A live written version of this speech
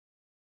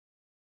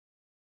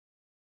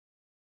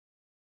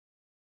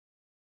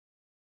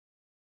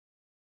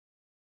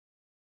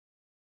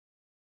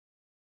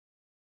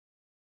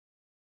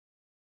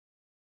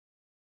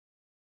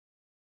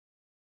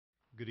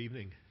Good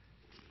evening.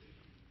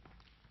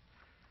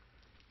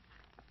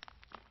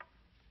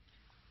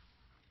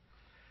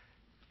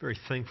 Very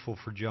thankful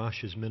for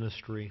Josh's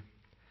ministry.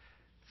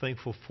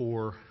 Thankful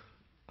for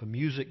a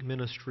music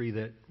ministry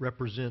that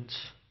represents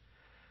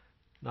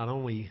not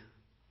only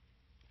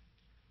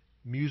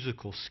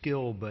musical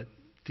skill but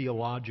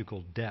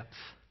theological depth.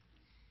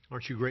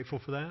 Aren't you grateful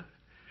for that?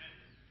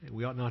 And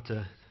we ought not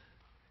to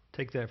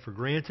take that for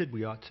granted.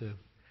 We ought to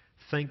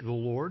thank the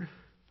Lord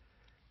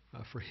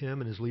for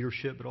him and his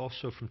leadership, but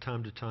also from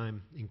time to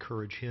time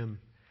encourage him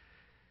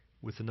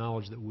with the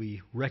knowledge that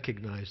we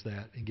recognize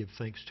that and give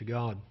thanks to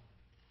God.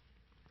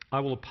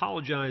 I will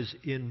apologize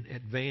in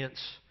advance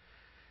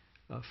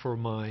for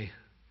my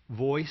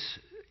voice,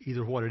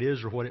 either what it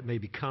is or what it may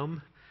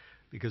become,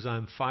 because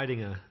I'm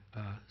fighting a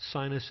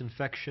sinus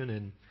infection,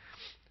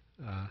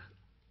 and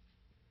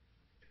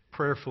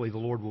prayerfully the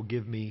Lord will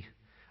give me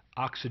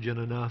oxygen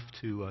enough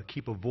to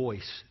keep a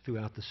voice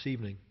throughout this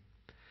evening.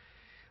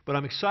 But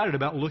I'm excited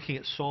about looking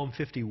at Psalm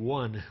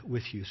 51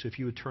 with you. So if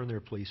you would turn there,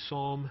 please.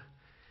 Psalm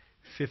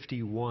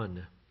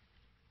 51.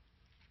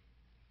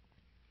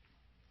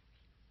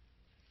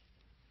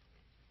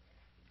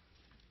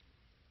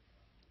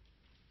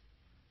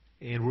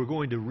 And we're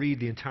going to read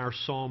the entire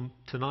psalm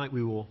tonight.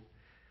 We will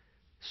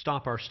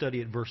stop our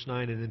study at verse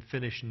 9 and then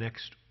finish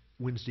next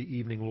Wednesday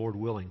evening, Lord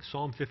willing.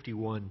 Psalm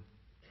 51.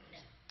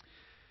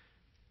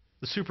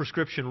 The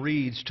superscription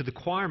reads, "To the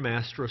choir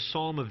master, a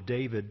psalm of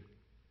David,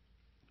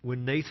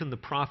 when Nathan the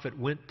prophet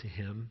went to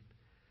him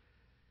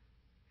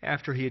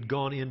after he had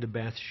gone into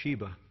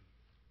Bathsheba."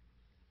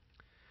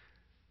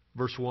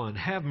 Verse 1,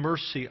 "Have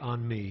mercy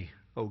on me,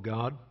 O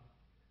God,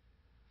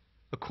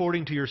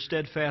 according to your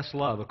steadfast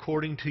love,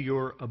 according to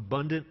your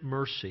abundant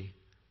mercy.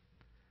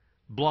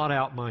 Blot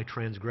out my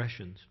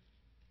transgressions.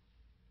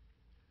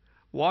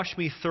 Wash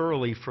me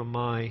thoroughly from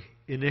my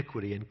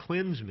iniquity and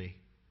cleanse me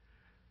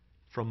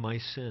from my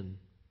sin.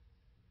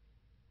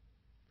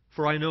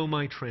 For I know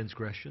my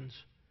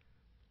transgressions,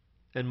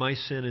 and my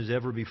sin is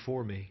ever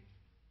before me.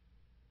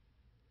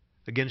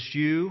 Against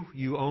you,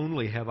 you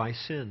only have I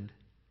sinned,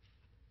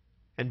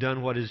 and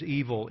done what is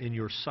evil in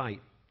your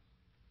sight,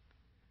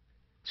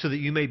 so that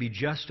you may be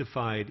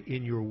justified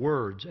in your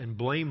words and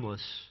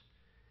blameless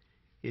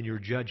in your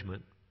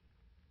judgment.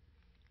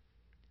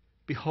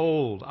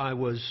 Behold, I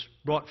was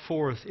brought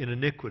forth in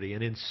iniquity,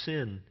 and in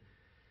sin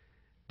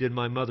did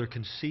my mother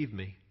conceive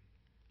me.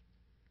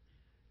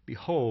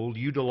 Behold,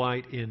 you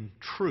delight in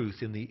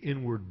truth in the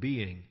inward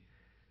being,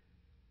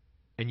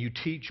 and you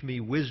teach me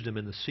wisdom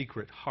in the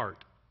secret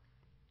heart.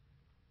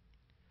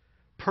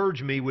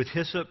 Purge me with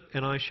hyssop,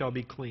 and I shall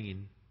be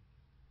clean.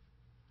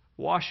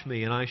 Wash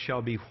me, and I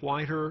shall be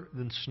whiter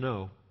than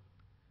snow.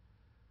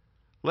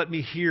 Let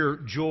me hear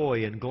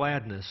joy and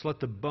gladness. Let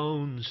the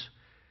bones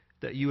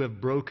that you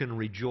have broken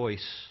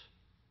rejoice.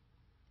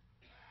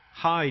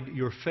 Hide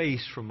your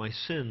face from my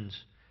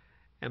sins,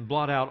 and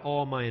blot out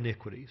all my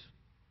iniquities.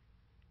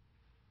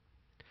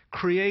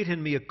 Create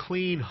in me a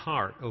clean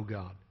heart, O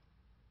God,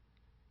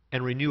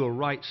 and renew a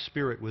right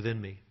spirit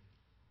within me.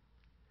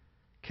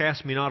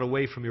 Cast me not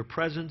away from your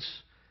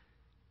presence,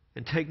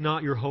 and take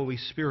not your Holy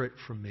Spirit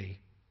from me.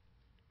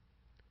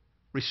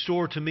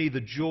 Restore to me the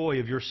joy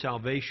of your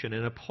salvation,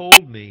 and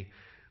uphold me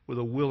with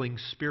a willing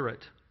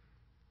spirit.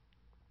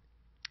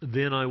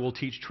 Then I will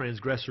teach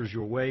transgressors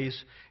your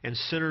ways, and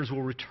sinners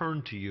will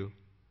return to you.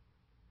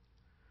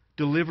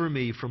 Deliver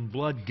me from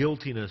blood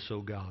guiltiness,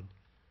 O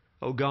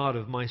God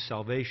of my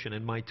salvation,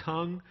 and my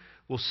tongue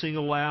will sing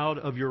aloud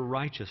of your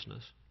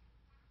righteousness.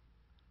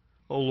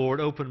 O Lord,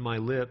 open my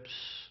lips,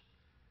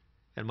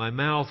 and my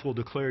mouth will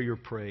declare your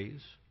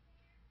praise.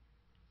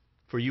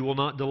 For you will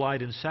not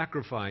delight in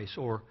sacrifice,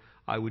 or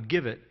I would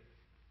give it.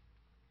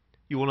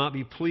 You will not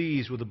be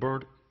pleased with a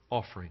burnt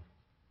offering.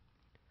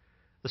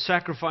 The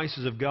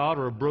sacrifices of God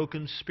are a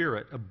broken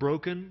spirit, a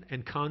broken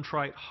and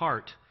contrite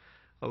heart,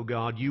 O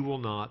God, you will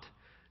not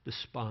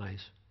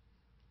despise.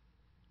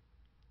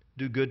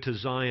 Do good to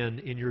Zion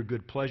in your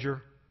good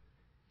pleasure.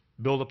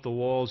 Build up the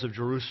walls of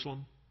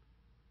Jerusalem.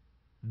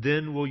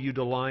 Then will you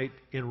delight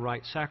in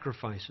right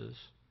sacrifices,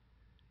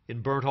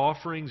 in burnt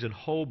offerings and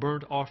whole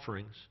burnt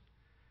offerings.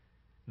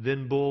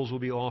 Then bulls will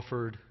be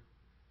offered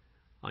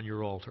on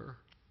your altar."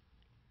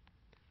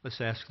 Let's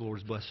ask the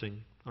Lord's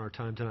blessing on our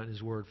time tonight in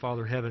His Word.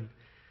 Father in heaven,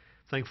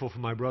 thankful for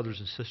my brothers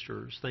and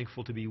sisters,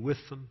 thankful to be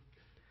with them,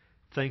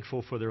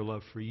 thankful for their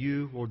love for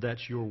you. Lord,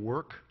 that's your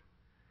work.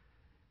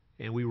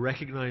 And we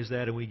recognize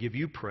that, and we give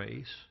you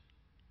praise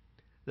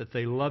that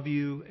they love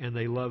you and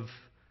they love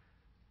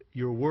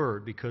your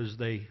word because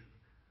they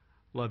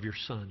love your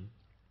Son.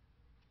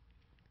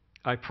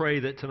 I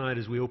pray that tonight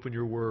as we open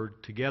your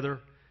word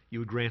together, you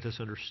would grant us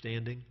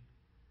understanding.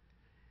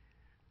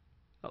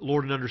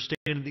 Lord, an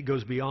understanding that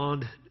goes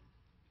beyond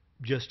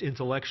just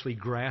intellectually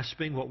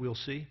grasping what we'll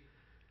see,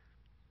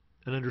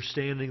 an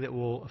understanding that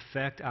will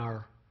affect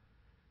our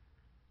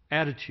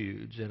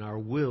attitudes and our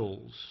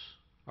wills,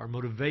 our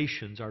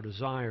motivations, our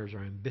desires,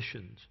 our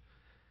ambitions.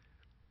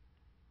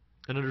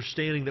 An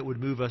understanding that would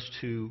move us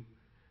to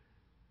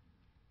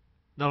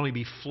not only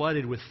be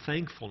flooded with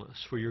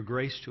thankfulness for your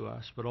grace to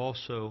us, but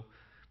also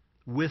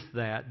with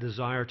that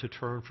desire to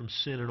turn from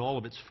sin in all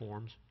of its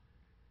forms,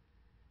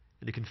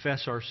 and to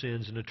confess our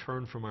sins and to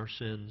turn from our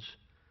sins,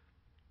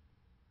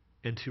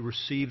 and to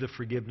receive the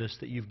forgiveness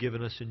that you've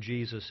given us in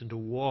Jesus, and to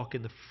walk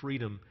in the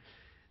freedom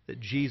that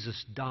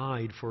Jesus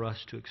died for us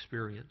to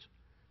experience.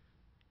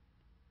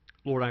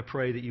 Lord, I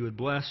pray that you would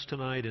bless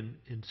tonight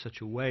in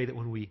such a way that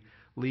when we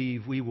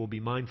leave, we will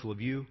be mindful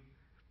of you,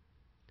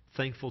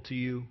 thankful to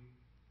you,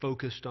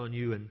 focused on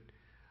you, and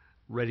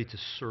ready to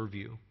serve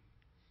you.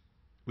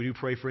 We do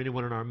pray for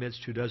anyone in our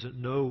midst who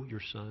doesn't know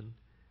your Son,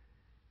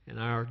 and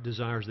our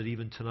desires that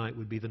even tonight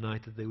would be the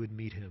night that they would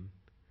meet him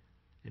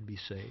and be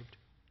saved.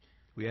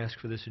 We ask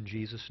for this in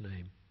Jesus'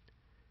 name.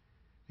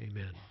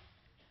 Amen.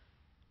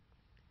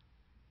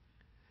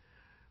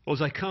 Well,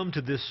 as I come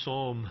to this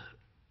psalm,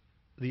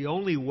 the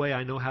only way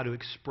I know how to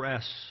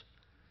express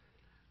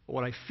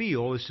what I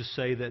feel is to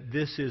say that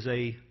this is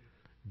a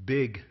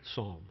big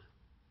psalm.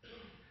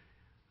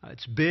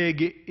 It's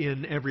big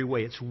in every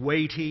way. It's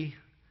weighty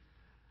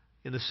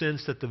in the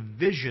sense that the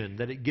vision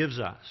that it gives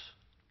us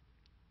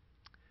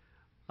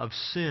of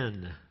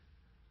sin,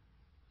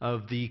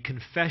 of the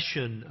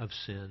confession of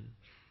sin,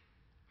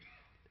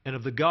 and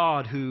of the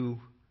God who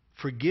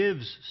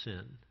forgives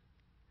sin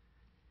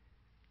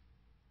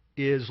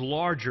is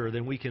larger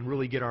than we can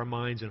really get our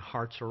minds and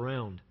hearts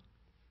around.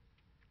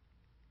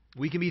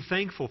 We can be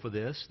thankful for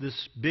this.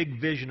 This big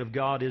vision of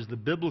God is the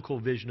biblical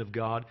vision of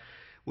God,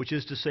 which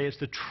is to say it's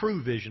the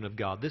true vision of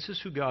God. This is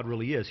who God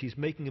really is. He's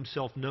making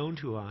himself known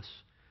to us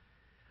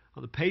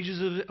on the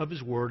pages of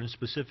his word, and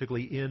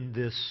specifically in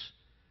this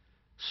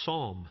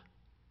psalm.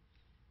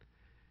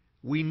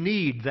 We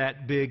need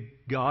that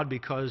big God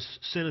because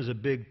sin is a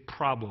big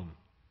problem.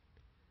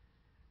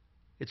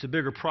 It's a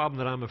bigger problem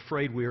that I'm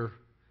afraid we're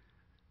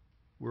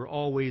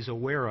always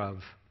aware of.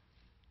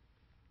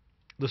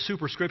 The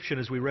superscription,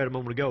 as we read a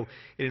moment ago,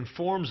 it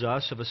informs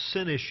us of a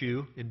sin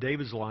issue in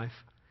David's life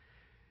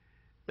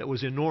that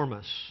was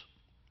enormous.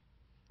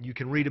 You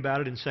can read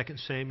about it in 2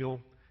 Samuel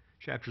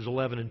chapters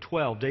 11 and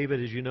 12.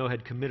 David, as you know,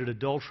 had committed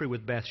adultery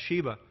with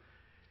Bathsheba.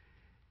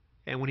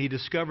 And when he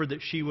discovered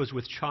that she was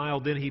with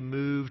child, then he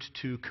moved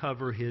to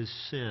cover his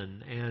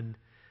sin. And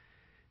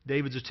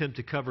David's attempt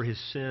to cover his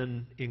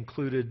sin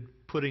included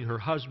putting her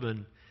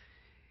husband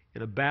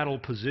in a battle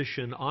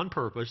position on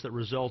purpose that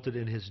resulted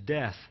in his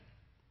death.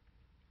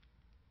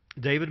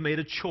 David made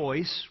a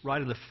choice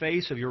right in the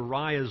face of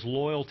Uriah's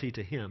loyalty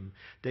to him.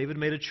 David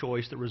made a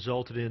choice that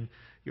resulted in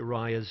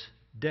Uriah's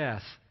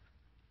death.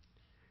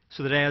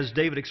 So that as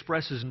David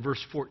expresses in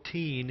verse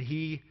 14,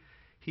 he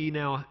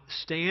now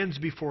stands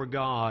before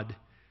God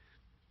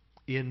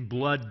in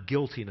blood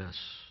guiltiness.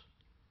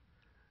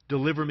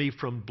 Deliver me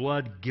from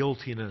blood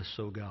guiltiness,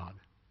 O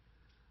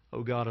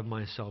God of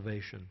my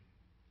salvation.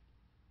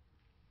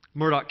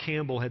 Murdoch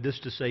Campbell had this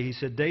to say. He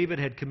said, David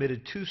had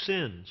committed two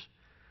sins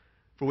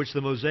for which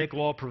the Mosaic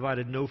Law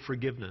provided no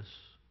forgiveness.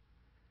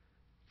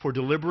 For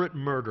deliberate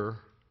murder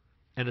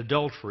and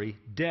adultery,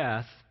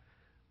 death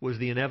was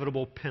the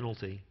inevitable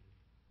penalty.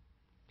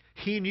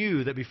 He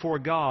knew that before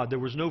God there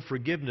was no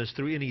forgiveness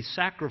through any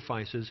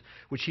sacrifices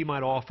which he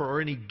might offer or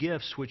any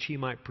gifts which he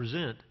might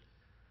present.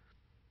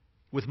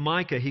 With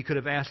Micah, he could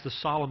have asked the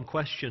solemn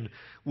question,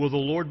 will the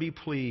Lord be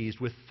pleased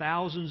with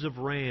thousands of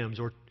rams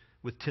or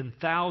with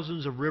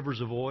 10,000s of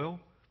rivers of oil?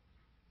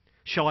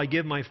 Shall I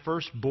give my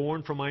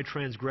firstborn for my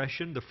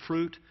transgression, the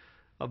fruit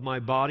of my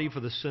body for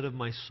the sin of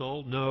my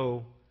soul?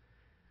 No,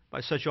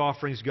 by such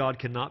offerings God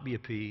cannot be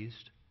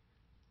appeased.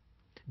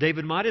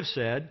 David might have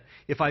said,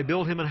 if I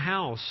build him a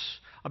house,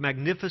 a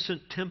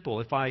magnificent temple,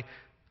 if I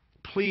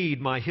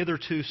plead my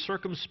hitherto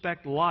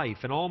circumspect life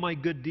and all my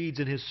good deeds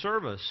in his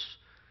service,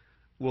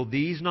 will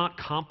these not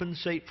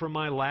compensate for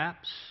my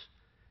lapse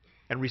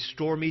and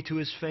restore me to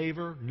his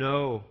favor?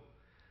 No.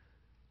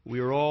 We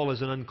are all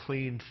as an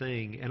unclean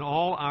thing, and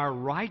all our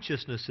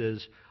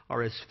righteousnesses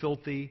are as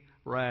filthy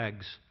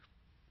rags.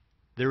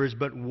 There is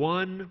but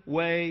one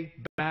way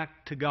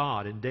back to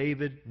God, and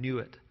David knew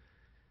it.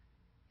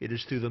 It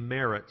is through the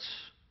merits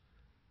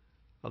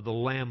of the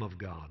Lamb of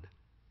God.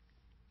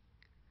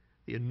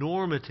 The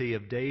enormity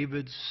of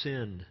David's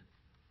sin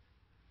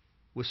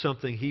was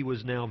something he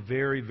was now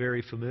very,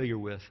 very familiar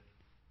with.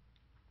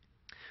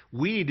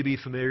 We need to be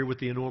familiar with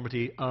the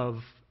enormity of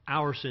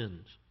our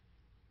sins.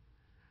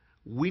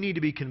 We need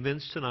to be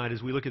convinced tonight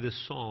as we look at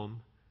this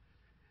psalm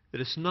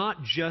that it's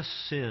not just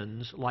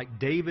sins like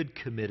David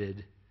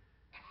committed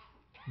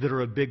that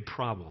are a big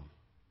problem.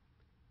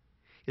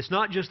 It's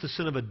not just the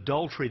sin of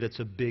adultery that's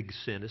a big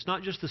sin. It's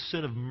not just the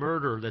sin of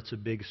murder that's a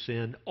big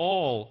sin.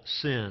 All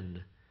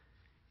sin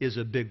is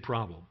a big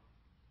problem.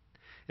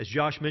 As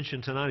Josh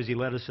mentioned tonight as he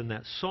led us in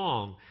that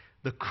song,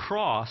 the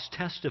cross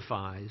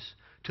testifies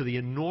to the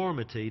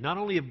enormity, not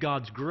only of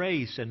God's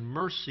grace and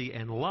mercy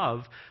and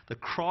love, the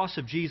cross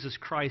of Jesus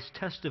Christ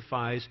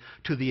testifies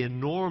to the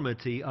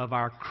enormity of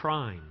our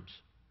crimes.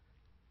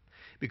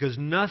 Because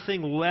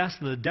nothing less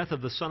than the death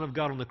of the Son of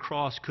God on the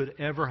cross could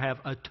ever have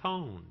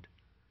atoned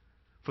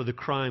for the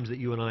crimes that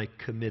you and I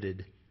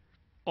committed.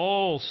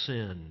 All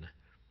sin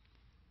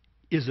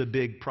is a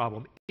big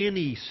problem.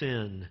 Any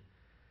sin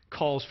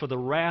calls for the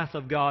wrath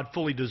of God,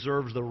 fully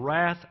deserves the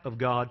wrath of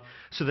God,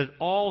 so that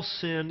all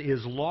sin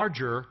is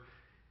larger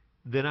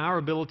than our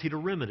ability to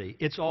remedy.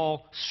 It's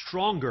all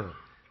stronger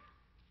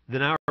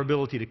than our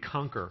ability to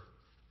conquer.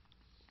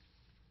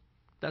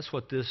 That's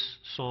what this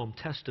psalm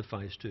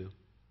testifies to.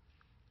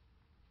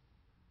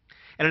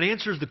 And it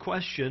answers the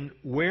question,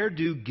 where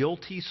do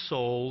guilty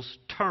souls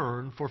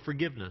turn for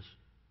forgiveness?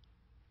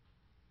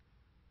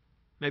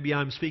 Maybe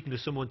I'm speaking to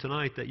someone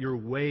tonight that you're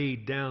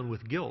weighed down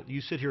with guilt.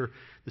 You sit here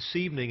this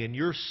evening and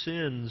your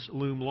sins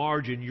loom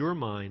large in your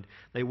mind.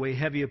 They weigh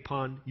heavy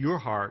upon your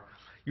heart.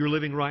 You're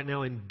living right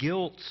now in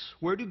guilt.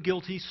 Where do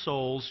guilty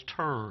souls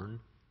turn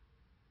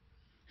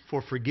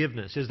for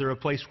forgiveness? Is there a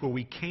place where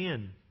we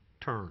can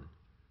turn?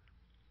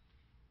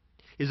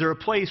 Is there a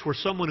place where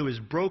someone who is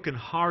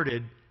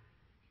brokenhearted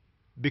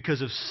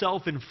because of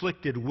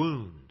self-inflicted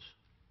wounds,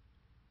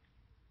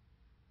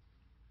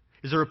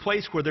 is there a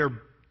place where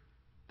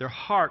their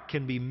heart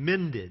can be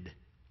mended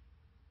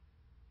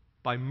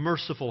by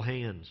merciful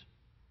hands?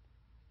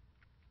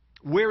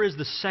 Where is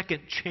the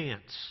second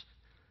chance,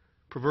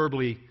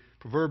 proverbially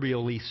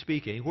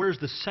speaking? Where's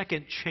the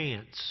second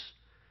chance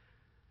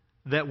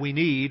that we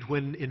need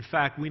when, in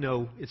fact, we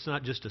know it's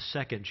not just a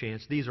second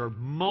chance. These are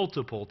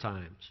multiple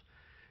times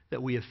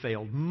that we have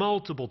failed,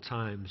 multiple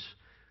times,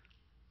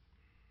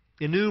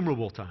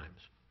 innumerable times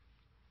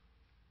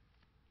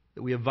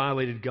that we have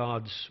violated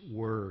God's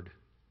Word.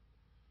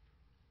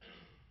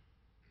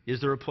 Is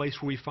there a place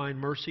where we find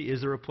mercy? Is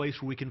there a place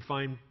where we can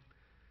find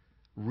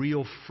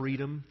real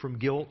freedom from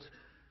guilt?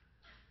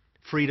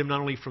 Freedom not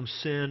only from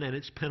sin and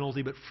its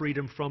penalty, but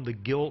freedom from the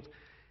guilt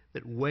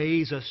that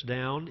weighs us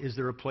down. Is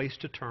there a place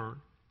to turn?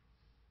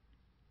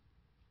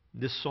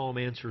 This psalm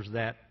answers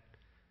that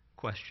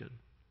question.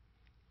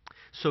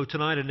 So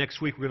tonight and next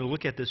week we're going to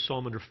look at this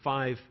psalm under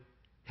 5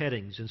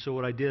 headings. And so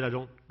what I did, I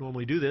don't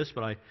normally do this,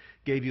 but I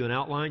gave you an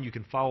outline. You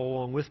can follow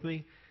along with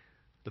me.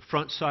 The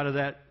front side of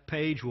that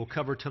page we'll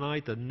cover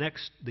tonight.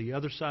 The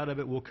other side of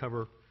it we'll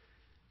cover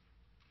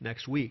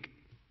next week.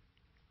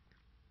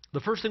 The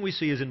first thing we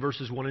see is in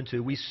verses 1 and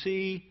 2. We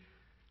see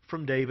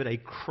from David a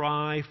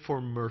cry for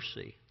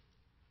mercy.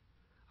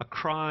 A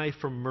cry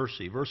for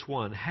mercy. Verse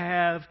 1,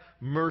 have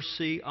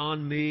mercy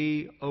on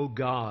me, O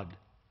God,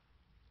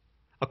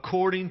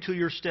 according to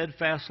your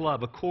steadfast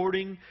love,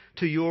 according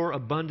to your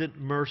abundant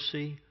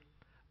mercy,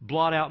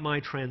 blot out my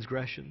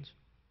transgressions.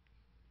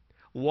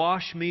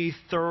 Wash me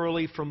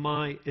thoroughly from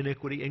my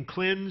iniquity and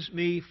cleanse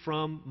me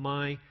from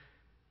my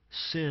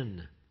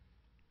sin.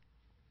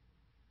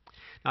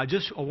 Now,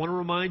 I want to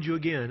remind you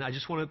again, I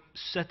just want to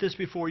set this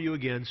before you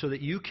again so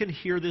that you can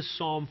hear this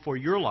psalm for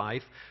your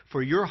life,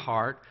 for your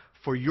heart,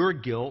 for your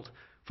guilt,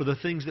 for the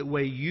things that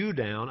weigh you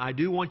down. I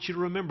do want you to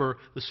remember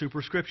the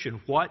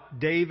superscription, what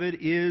David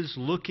is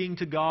looking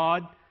to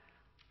God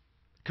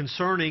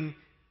concerning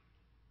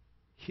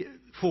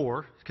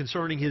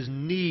his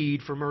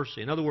need for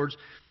mercy. In other words,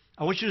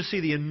 I want you to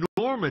see the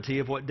enormity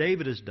of what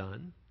David has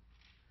done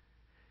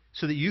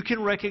so that you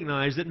can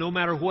recognize that no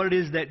matter what it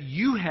is that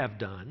you have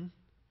done,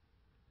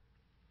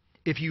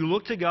 if you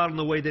look to God in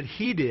the way that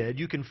He did,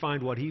 you can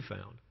find what He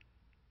found.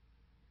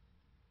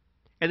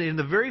 And in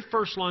the very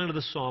first line of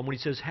the psalm, when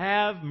he says,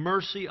 have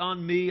mercy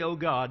on me, O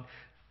God,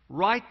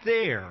 right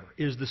there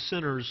is the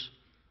sinner's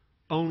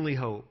only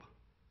hope.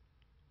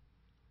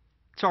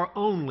 It's our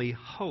only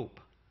hope.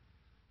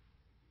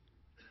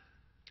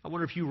 I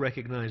wonder if you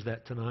recognize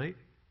that tonight.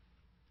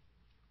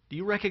 Do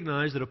you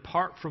recognize that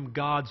apart from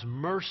God's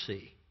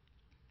mercy,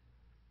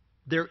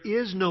 there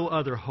is no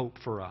other hope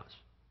for us?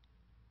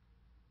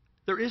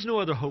 There is no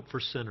other hope for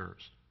sinners.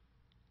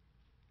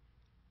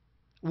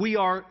 We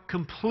are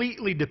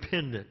completely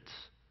dependent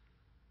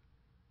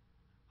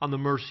on the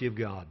mercy of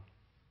God.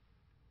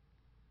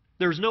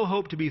 There's no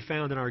hope to be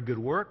found in our good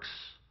works.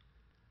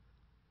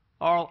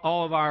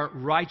 All of our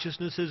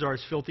righteousnesses are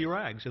as filthy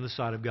rags in the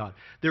sight of God.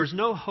 There's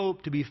no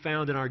hope to be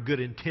found in our good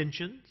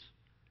intentions.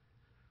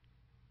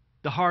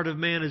 The heart of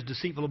man is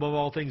deceitful above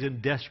all things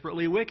and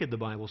desperately wicked, the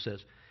Bible says.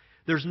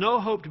 There's no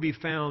hope to be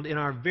found in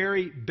our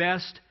very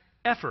best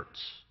efforts,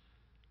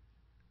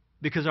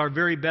 because our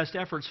very best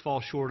efforts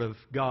fall short of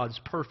God's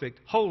perfect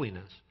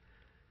holiness.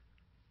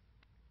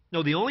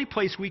 No, the only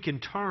place we can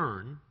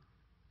turn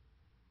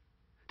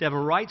to have a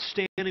right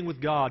standing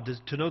with God,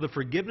 to know the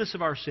forgiveness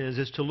of our sins,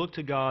 is to look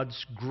to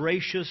God's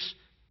gracious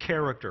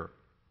character.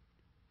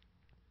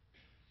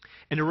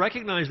 And to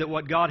recognize that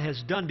what God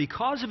has done,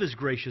 because of His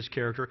gracious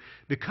character,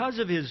 because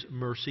of His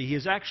mercy, He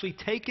has actually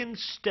taken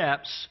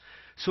steps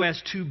so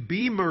as to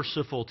be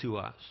merciful to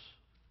us.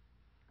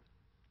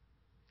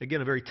 Again,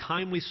 a very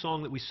timely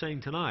song that we sang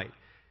tonight.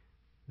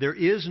 There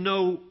is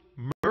no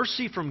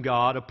mercy from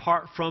God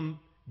apart from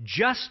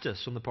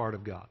justice on the part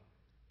of God.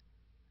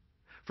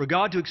 For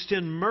God to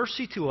extend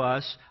mercy to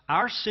us,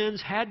 our sins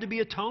had to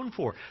be atoned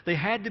for. They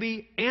had to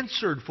be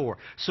answered for.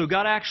 So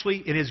God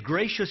actually, in His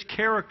gracious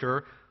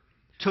character,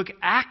 took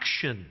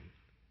action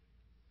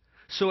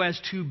so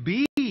as to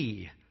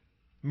be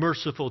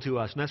merciful to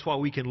us. And that's why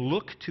we can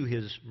look to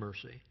His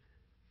mercy.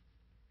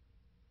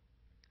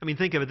 I mean,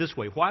 think of it this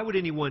way. Why would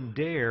anyone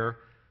dare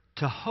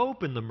to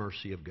hope in the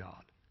mercy of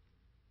God?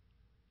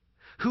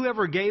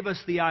 Whoever gave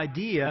us the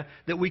idea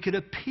that we could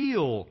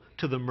appeal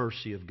to the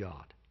mercy of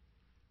God?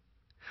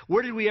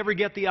 Where did we ever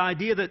get the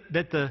idea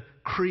that the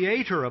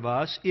Creator of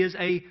us is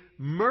a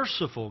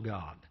merciful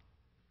God?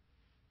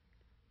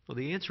 Well,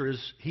 the answer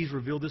is He's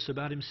revealed this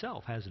about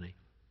Himself, hasn't He?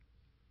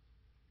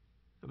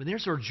 I mean,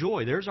 there's our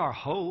joy. There's our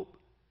hope.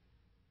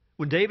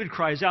 When David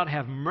cries out,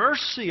 "Have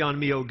mercy on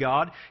me, O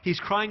God," he's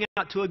crying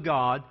out to a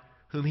God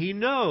whom he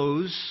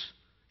knows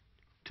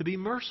to be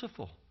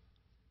merciful.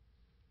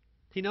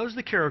 He knows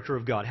the character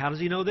of God. How does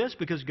he know this?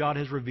 Because God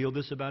has revealed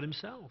this about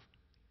Himself.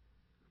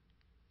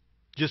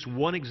 Just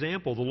one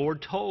example, the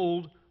Lord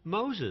told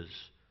Moses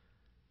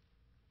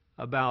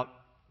about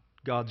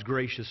God's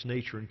gracious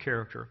nature and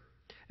character.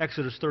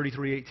 Exodus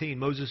 33:18,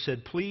 Moses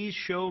said, "Please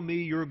show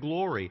me your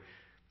glory."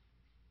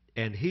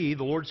 And He,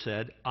 the Lord,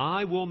 said,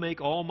 "I will make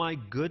all my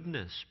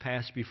goodness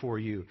pass before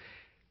you,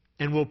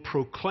 and will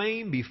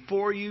proclaim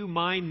before you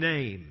my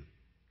name,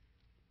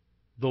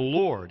 the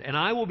Lord. And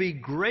I will be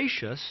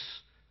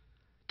gracious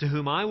to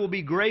whom I will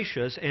be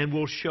gracious, and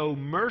will show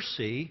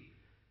mercy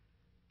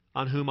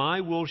on whom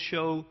I will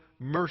show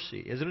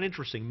mercy." Isn't it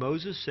interesting?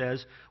 Moses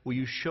says, "Will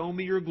you show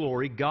me your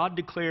glory?" God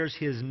declares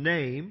His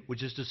name,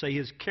 which is to say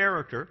His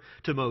character,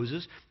 to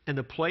Moses. And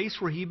the place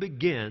where He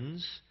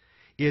begins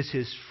is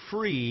His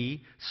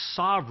free,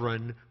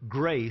 sovereign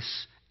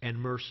grace and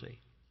mercy.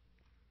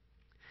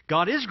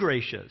 God is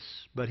gracious,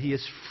 but He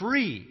is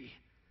free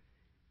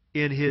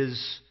in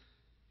His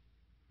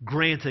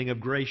granting of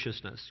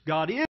graciousness.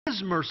 God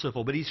is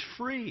merciful, but He's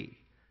free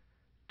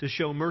to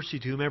show mercy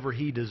to whomever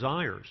He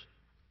desires.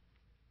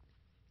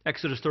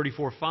 Exodus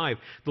 34:5,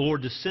 the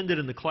Lord descended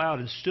in the cloud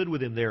and stood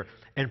with Him there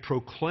and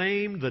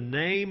proclaimed the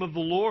name of the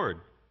Lord.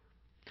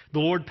 The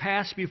Lord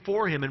passed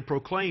before Him and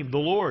proclaimed, the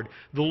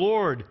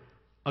Lord,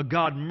 a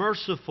God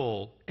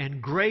merciful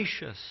and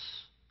gracious,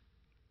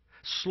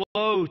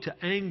 slow to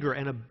anger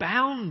and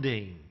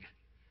abounding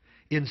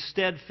in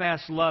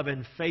steadfast love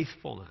and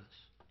faithfulness,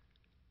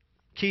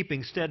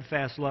 keeping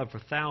steadfast love for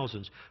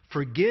thousands,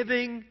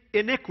 forgiving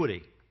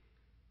iniquity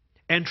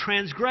and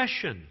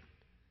transgression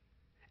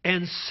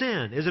and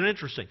sin. Isn't it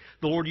interesting?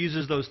 The Lord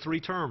uses those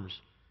three terms.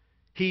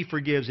 He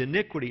forgives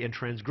iniquity and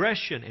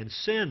transgression and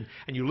sin.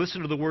 And you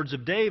listen to the words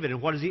of David,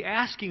 and what is he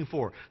asking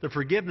for? The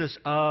forgiveness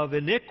of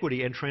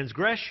iniquity and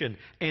transgression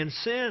and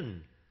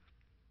sin.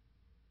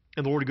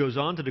 And the Lord goes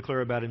on to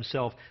declare about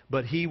Himself,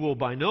 "But He will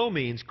by no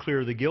means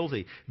clear the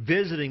guilty,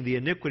 visiting the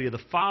iniquity of the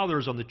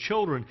fathers on the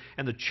children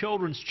and the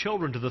children's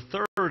children to the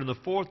third and the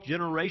fourth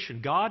generation."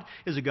 God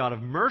is a God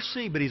of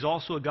mercy, but He's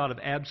also a God of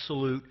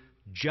absolute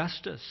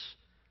justice.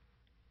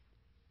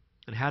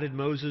 And how did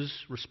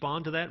Moses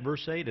respond to that?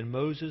 Verse 8, "And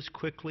Moses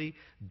quickly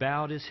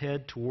bowed his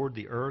head toward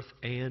the earth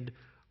and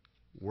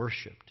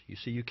worshipped." You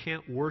see, you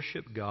can't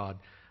worship God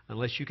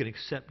unless you can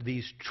accept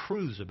these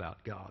truths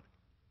about God.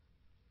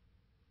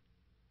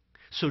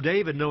 So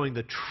David, knowing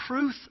the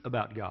truth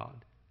about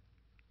God,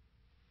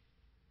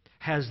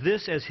 has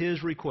this as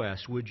his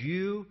request: "Would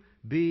you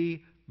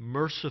be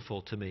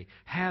merciful to me?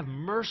 Have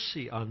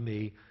mercy on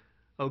me,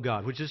 O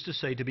God," which is to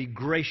say, to be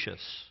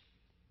gracious.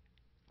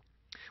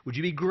 Would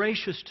you be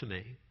gracious to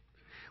me?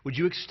 Would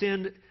you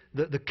extend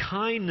the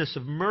kindness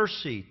of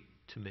mercy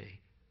to me?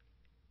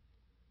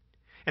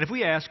 And if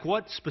we ask,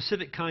 what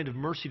specific kind of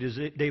mercy does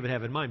David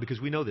have in mind?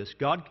 Because we know this.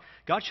 God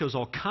shows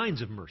all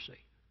kinds of mercy.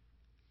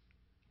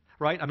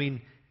 Right? I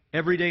mean,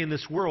 every day in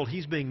this world,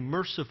 He's being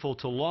merciful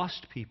to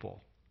lost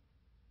people.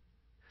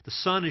 The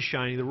sun is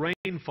shining, the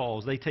rain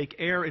falls, they take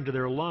air into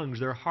their lungs,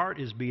 their heart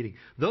is beating.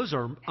 Those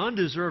are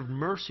undeserved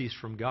mercies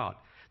from God.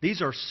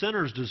 These are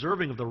sinners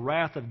deserving of the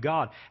wrath of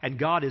God, and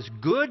God is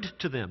good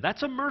to them.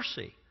 That's a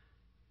mercy.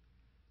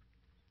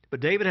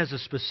 But David has a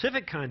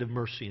specific kind of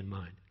mercy in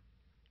mind.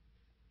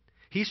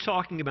 He's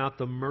talking about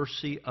the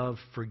mercy of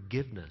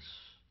forgiveness.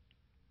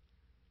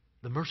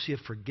 The mercy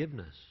of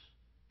forgiveness.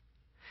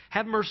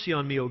 "Have mercy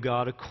on me, O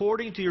God,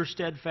 according to your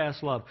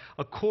steadfast love,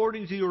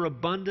 according to your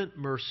abundant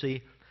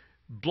mercy.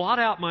 Blot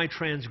out my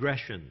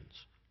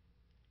transgressions.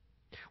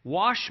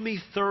 Wash me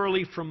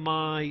thoroughly from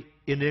my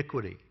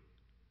iniquity,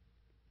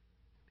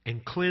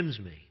 and cleanse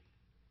me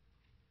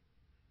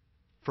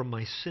from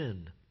my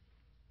sin."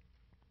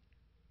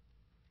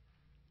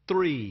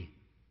 Three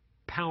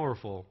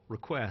powerful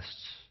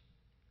requests.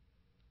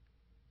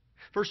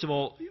 First of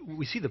all,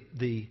 we see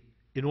the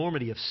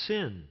enormity of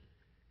sin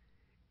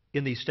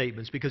in these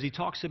statements because he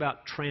talks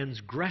about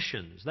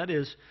transgressions. That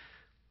is,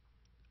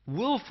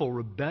 willful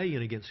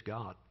rebellion against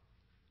God.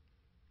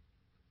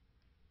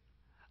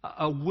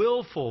 A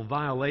willful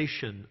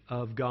violation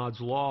of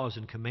God's laws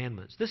and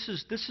commandments. This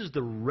is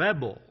the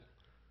rebel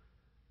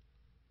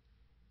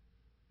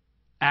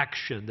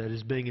action that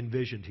is being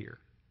envisioned here.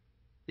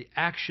 The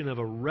action of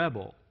a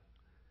rebel.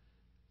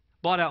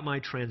 "Blot out my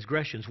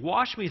transgressions.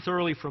 Wash me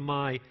thoroughly from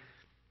my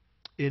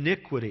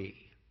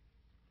iniquity."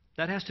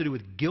 That has to do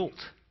with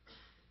guilt.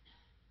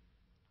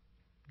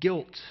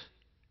 Guilt.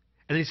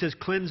 And then he says,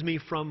 "Cleanse me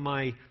from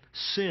my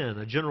sin,"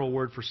 a general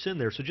word for sin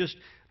there. So just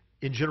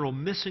in general,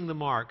 missing the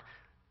mark,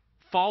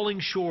 falling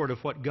short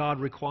of what God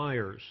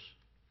requires.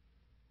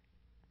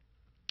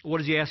 What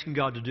is he asking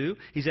God to do?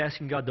 He's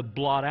asking God to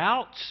blot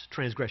out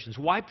transgressions,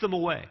 wipe them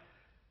away.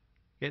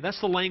 Yeah,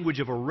 that's the language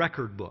of a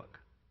record book.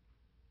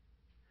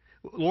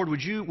 Lord,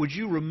 would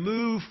you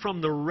remove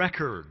from the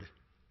record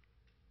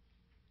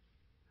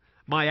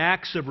my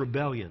acts of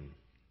rebellion?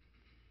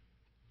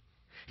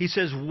 He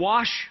says,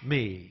 wash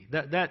me.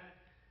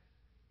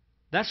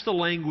 That's the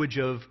language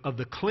of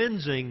the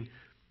cleansing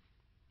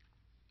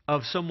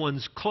of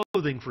someone's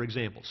clothing, for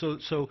example.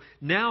 So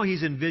now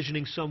he's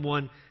envisioning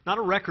someone, not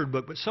a record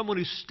book, but someone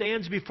who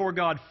stands before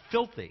God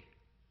filthy,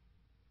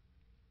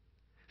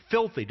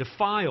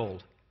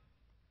 defiled.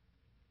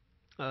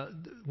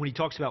 When he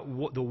talks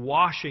about the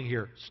washing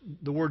here,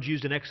 the word's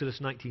used in Exodus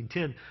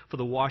 19:10 for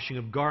the washing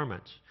of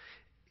garments.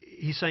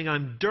 He's saying,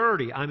 I'm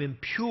dirty, I'm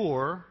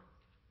impure,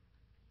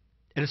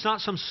 and it's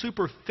not some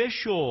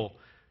superficial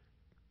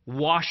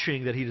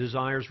washing that he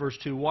desires. Verse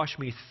 2, wash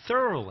me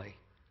thoroughly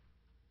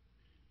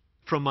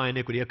from my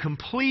iniquity, a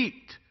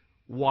complete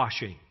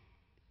washing.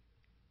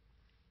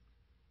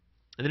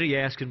 And then he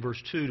asks in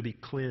verse 2 to be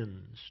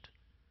cleansed.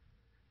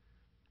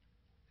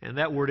 And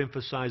that word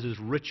emphasizes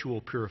ritual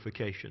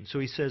purification. So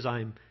he says,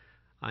 I'm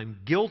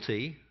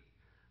guilty.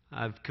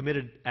 I've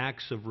committed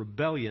acts of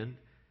rebellion.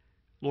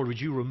 Lord,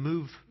 would you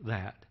remove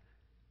that?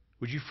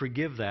 Would you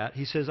forgive that?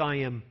 He says, I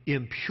am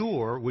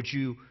impure. Would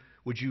you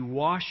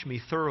wash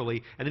me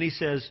thoroughly? And then he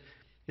says,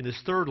 in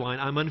this third line,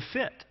 I'm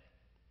unfit.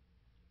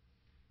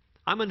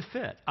 I'm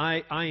unfit.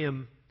 I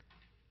am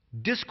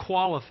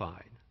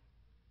disqualified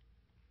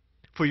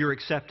for your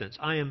acceptance.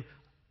 I am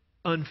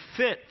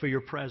unfit for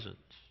your presence.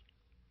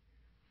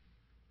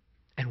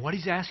 And what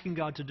he's asking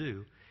God to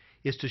do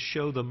is to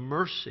show the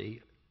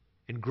mercy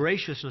and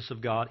graciousness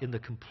of God in the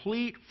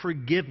complete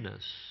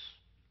forgiveness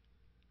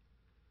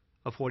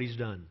of what he's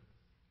done.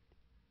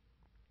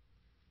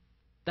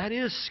 That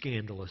is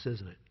scandalous,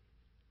 isn't it?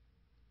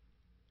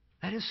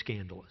 That is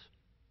scandalous.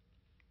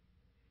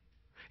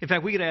 In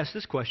fact, we could ask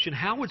this question: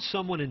 how would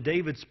someone in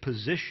David's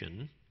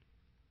position,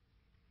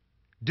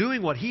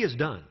 doing what he has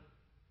done,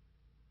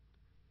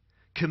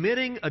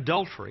 committing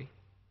adultery,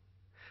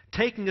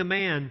 taking a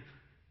man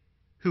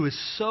who is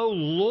so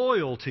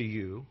loyal to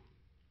you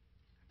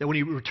that when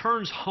he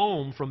returns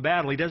home from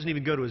battle, he doesn't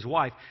even go to his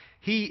wife.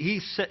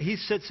 He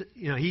sits,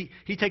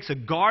 he takes a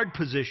guard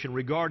position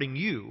regarding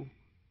you,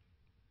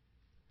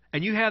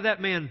 and you have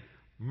that man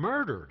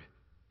murdered.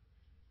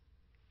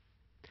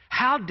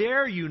 How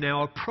dare you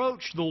now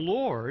approach the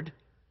Lord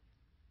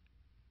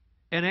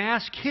and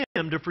ask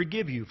Him to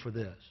forgive you for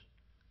this?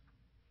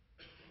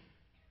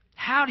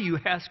 How do you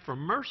ask for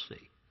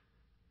mercy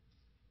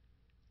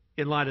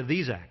in light of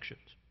these actions?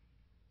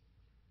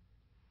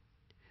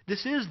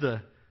 This is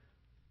the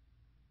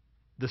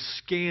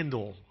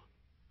scandal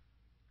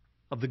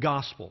of the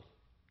gospel.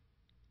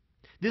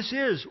 This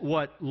is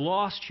what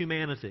lost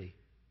humanity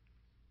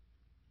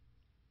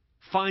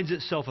finds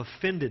itself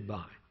offended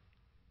by.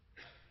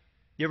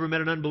 You ever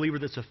met an unbeliever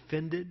that's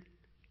offended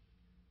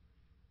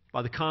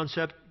by the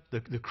concept,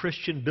 the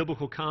Christian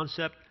biblical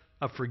concept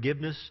of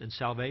forgiveness and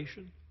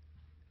salvation?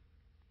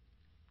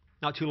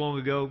 Not too long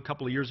ago, a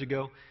couple of years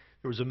ago,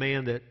 there was a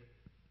man that,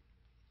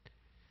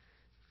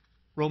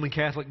 Roman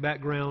Catholic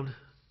background,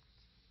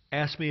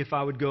 asked me if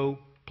I would go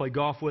play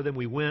golf with him.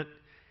 We went,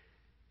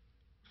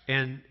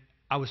 and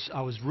I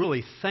was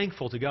really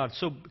thankful to God,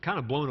 so kind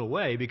of blown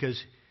away,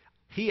 because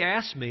he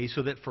asked me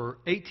so that for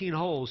 18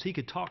 holes he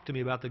could talk to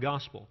me about the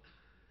gospel.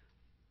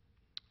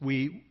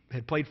 We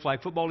had played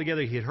flag football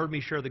together. He had heard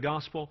me share the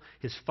gospel.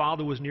 His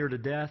father was near to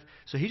death,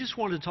 so he just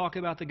wanted to talk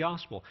about the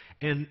gospel.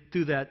 And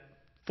through that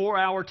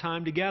 4-hour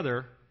time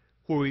together,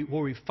 where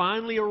we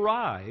finally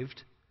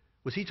arrived,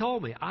 was he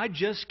told me, I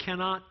just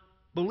cannot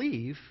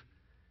believe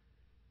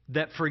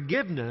that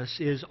forgiveness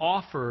is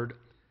offered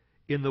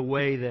in the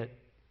way that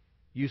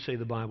you say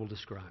the Bible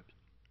describes.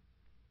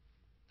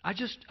 I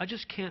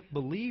just can't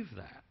believe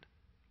that.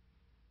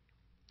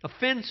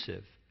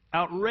 Offensive,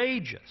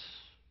 outrageous,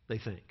 they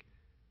think.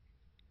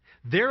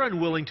 They're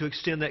unwilling to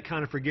extend that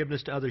kind of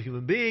forgiveness to other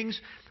human beings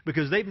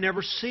because they've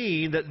never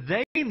seen that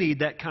they need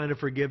that kind of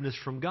forgiveness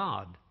from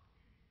God.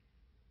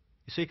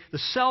 You see, the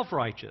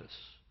self-righteous,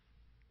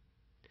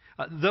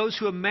 those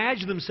who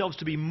imagine themselves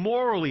to be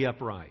morally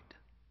upright.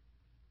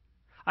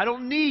 I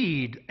don't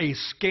need a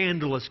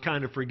scandalous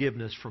kind of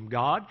forgiveness from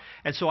God,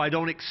 and so I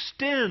don't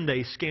extend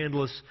a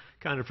scandalous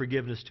kind of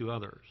forgiveness to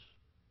others.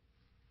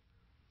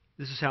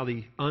 This is how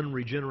the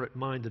unregenerate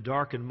mind, the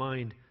darkened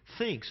mind,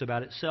 thinks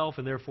about itself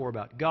and therefore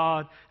about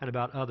God and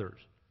about others.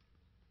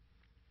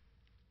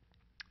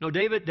 No,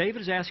 David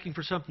is asking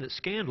for something that's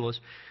scandalous,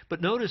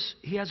 but notice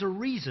he has a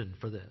reason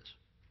for this.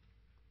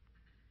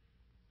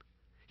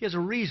 He has a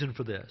reason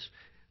for this.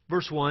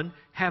 Verse 1,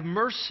 have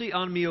mercy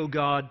on me, O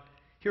God,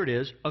 here it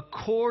is,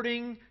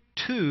 according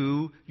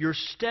to your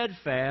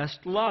steadfast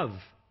love.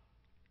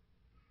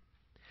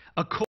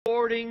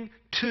 According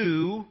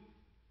to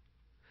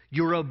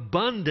your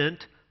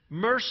abundant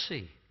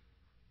mercy.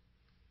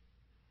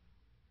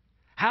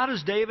 How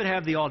does David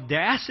have the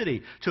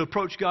audacity to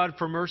approach God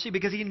for mercy?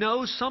 Because he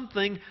knows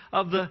something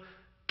of the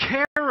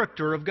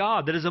character of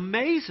God that is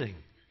amazing.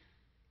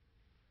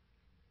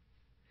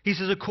 He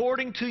says,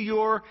 according to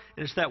your,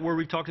 and it's that word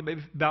we've talked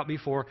about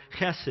before,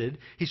 chesed.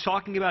 He's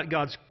talking about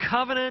God's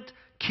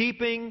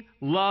covenant-keeping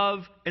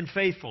love and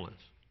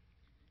faithfulness.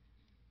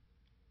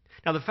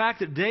 Now, the fact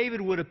that David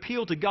would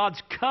appeal to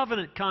God's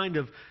covenant kind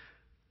of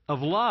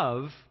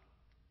love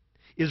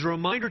is a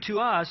reminder to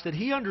us that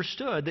he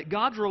understood that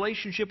God's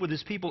relationship with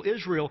his people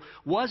Israel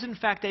was in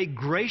fact a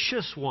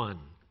gracious one.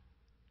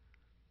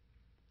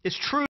 It's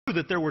true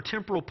that there were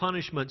temporal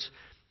punishments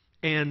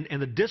and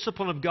the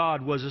discipline of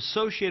God was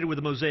associated with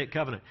the Mosaic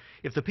covenant.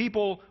 If the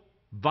people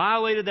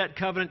violated that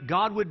covenant,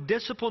 God would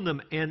discipline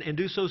them and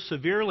do so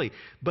severely.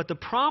 But the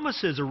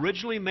promises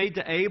originally made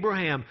to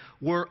Abraham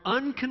were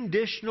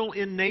unconditional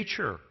in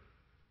nature.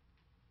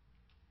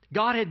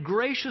 God had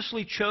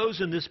graciously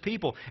chosen this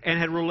people and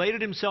had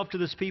related himself to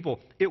this people.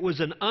 It was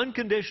an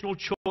unconditional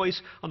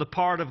choice on the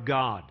part of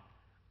God.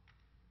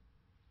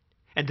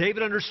 And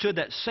David understood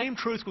that same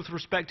truth with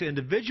respect to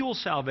individual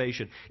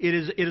salvation. It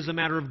is a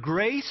matter of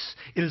grace.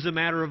 It is a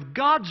matter of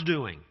God's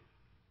doing.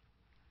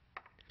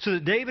 So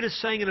that David is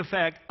saying, in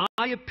effect,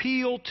 I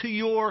appeal to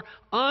your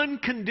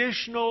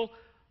unconditional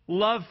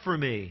love for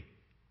me.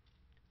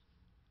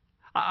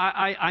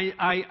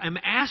 I am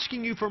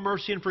asking you for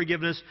mercy and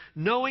forgiveness,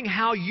 knowing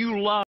how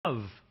you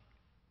love.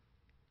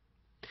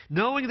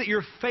 Knowing that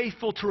you're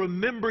faithful to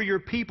remember your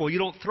people. You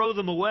don't throw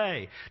them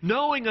away.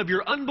 Knowing of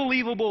your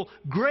unbelievable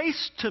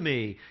grace to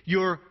me,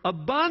 your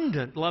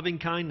abundant loving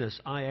kindness,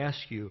 I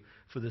ask you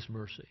for this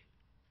mercy.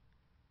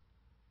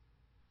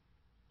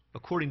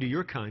 According to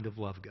your kind of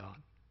love, God.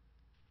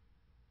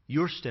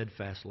 Your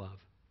steadfast love.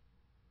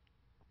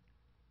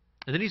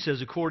 And then he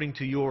says, according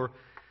to your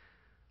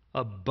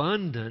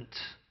abundant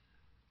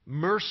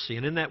mercy.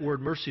 And in that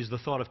word mercy is the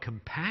thought of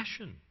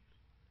compassion.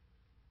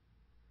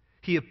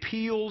 He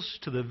appeals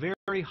to the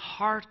very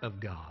heart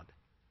of God.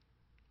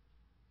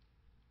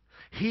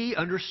 He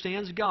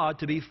understands God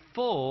to be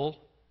full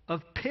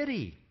of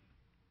pity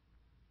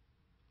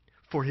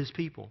for his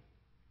people.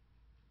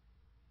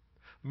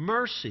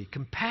 Mercy,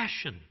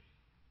 compassion.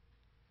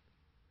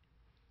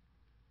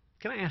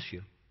 Can I ask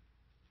you,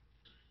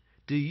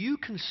 do you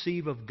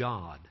conceive of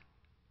God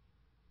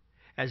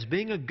as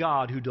being a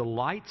God who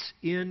delights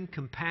in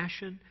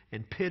compassion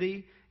and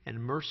pity and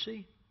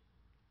mercy?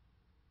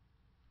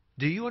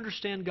 Do you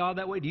understand God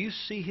that way? Do you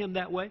see him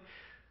that way?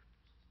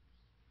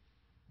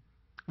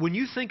 When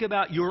you think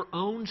about your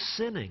own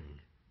sinning,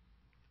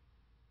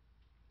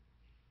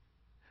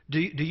 do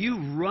you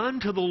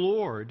run to the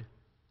Lord,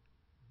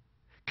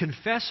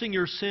 confessing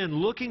your sin,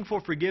 looking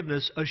for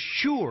forgiveness,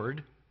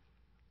 assured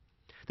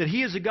that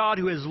he is a God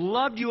who has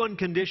loved you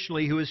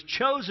unconditionally, who has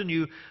chosen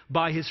you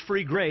by his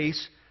free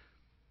grace,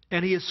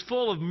 and he is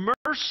full of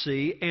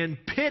mercy and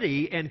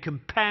pity and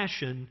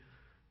compassion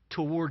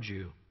towards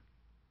you?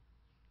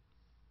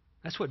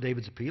 That's what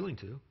David's appealing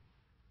to.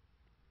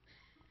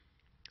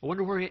 I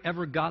wonder where he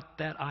ever got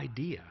that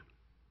idea.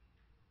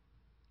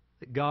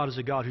 That God is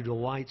a God who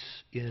delights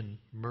in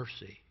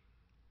mercy.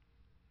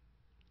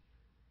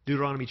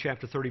 Deuteronomy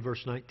chapter 30,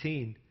 verse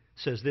 19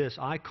 says this,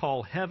 I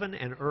call heaven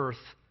and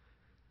earth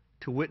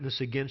to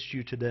witness against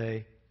you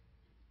today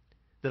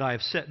that I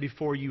have set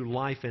before you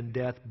life and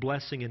death,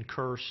 blessing and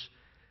curse.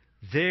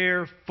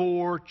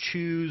 Therefore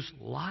choose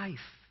life,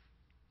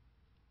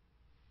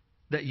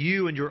 that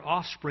you and your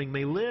offspring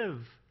may live,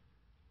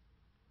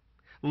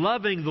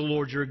 loving the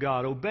Lord your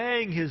God,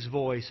 obeying his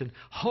voice, and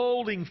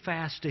holding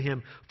fast to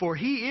him. For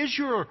he is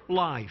your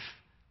life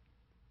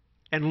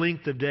and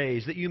length of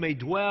days, that you may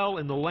dwell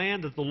in the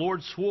land that the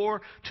Lord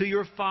swore to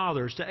your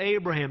fathers, to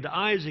Abraham, to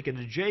Isaac, and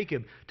to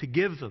Jacob, to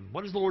give them.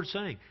 What is the Lord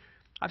saying?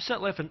 I've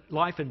set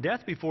life and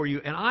death before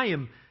you, and I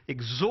am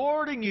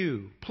exhorting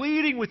you,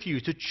 pleading with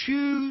you to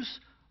choose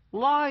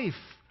life.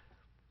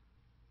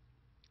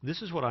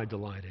 This is what I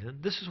delight in.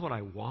 This is what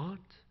I want.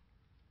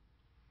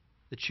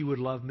 That you would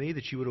love me,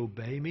 that you would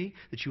obey me,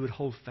 that you would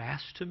hold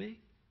fast to me.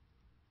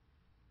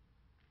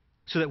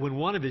 So that when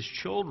one of his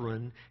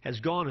children has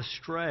gone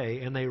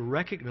astray and they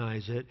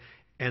recognize it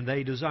and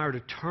they desire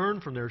to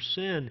turn from their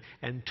sin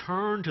and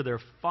turn to their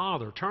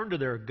Father, turn to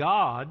their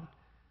God,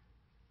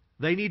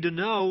 they need to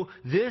know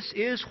this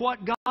is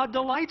what God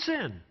delights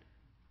in.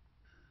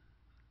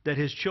 That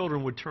his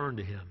children would turn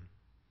to him,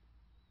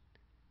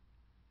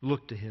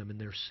 look to him in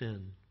their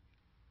sin,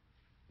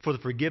 for the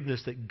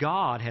forgiveness that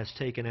God has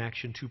taken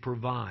action to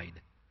provide.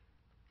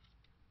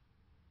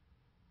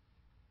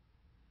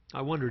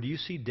 I wonder, do you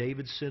see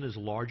David's sin as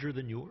larger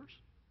than yours?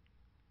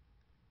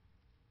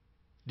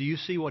 Do you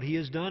see what he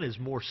has done as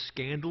more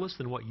scandalous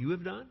than what you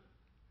have done?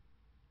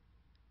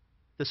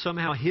 That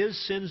somehow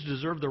his sins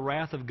deserve the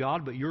wrath of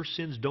God, but your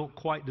sins don't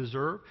quite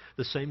deserve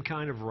the same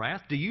kind of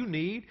wrath? Do you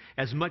need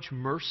as much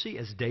mercy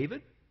as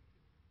David?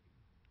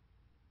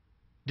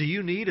 Do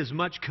you need as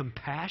much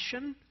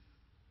compassion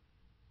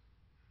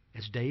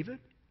as David?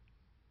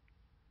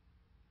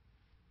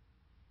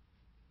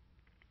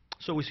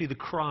 So we see the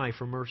cry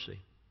for mercy.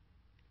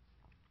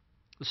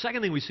 The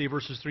second thing we see,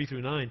 verses 3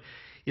 through 9,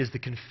 is the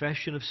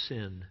confession of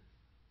sin.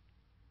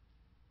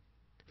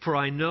 For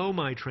I know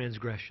my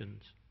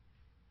transgressions,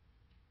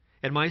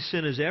 and my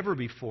sin is ever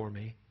before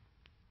me.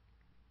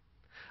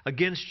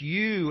 Against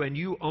you and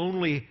you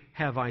only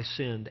have I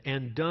sinned,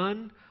 and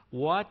done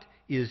what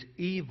is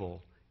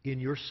evil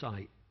in your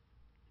sight,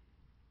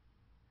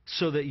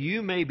 so that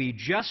you may be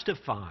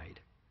justified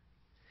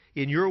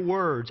in your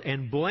words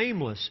and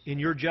blameless in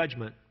your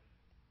judgment.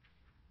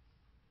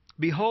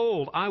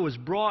 Behold, I was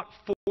brought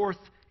forth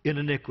in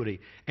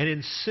iniquity, and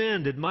in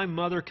sin did my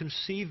mother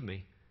conceive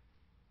me.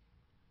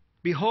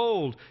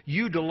 Behold,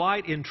 you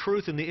delight in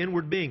truth in the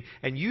inward being,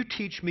 and you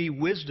teach me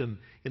wisdom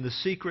in the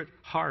secret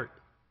heart.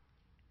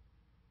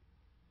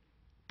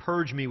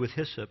 Purge me with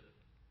hyssop,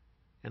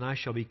 and I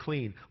shall be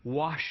clean.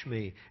 Wash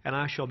me, and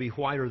I shall be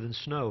whiter than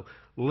snow.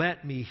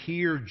 Let me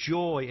hear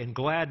joy and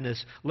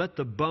gladness. Let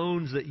the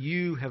bones that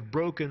you have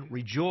broken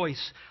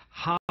rejoice.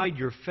 Hide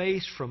your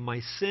face from my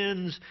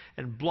sins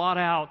and blot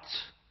out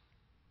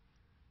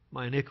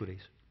my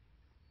iniquities.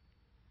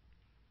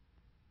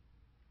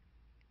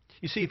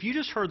 You see, if you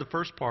just heard the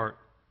first part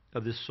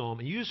of this psalm,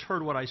 and you just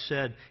heard what I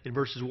said in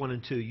verses 1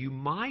 and 2, you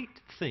might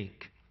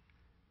think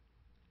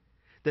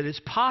that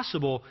it's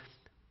possible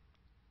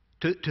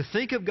to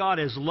think of God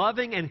as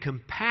loving and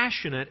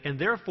compassionate, and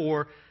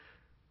therefore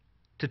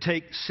to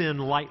take sin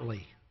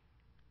lightly.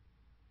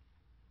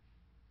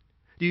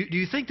 Do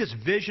you think this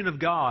vision of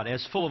God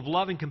as full of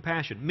love and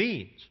compassion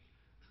means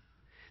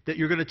that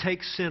you're going to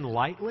take sin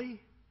lightly?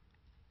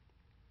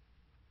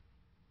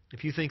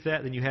 If you think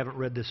that, then you haven't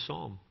read this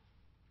psalm.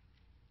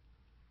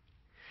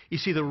 You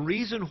see, the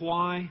reason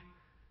why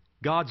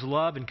God's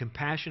love and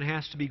compassion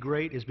has to be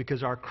great is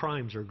because our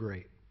crimes are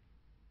great.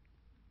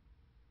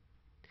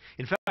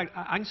 In fact,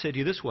 I can say to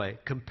you this way,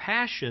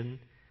 compassion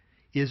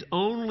is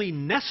only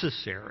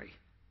necessary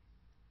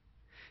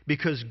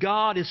because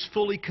God is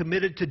fully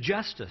committed to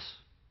justice.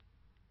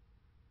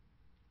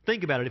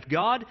 Think about it. If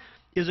God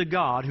is a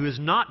God who is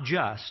not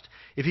just,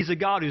 if He's a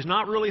God who's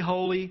not really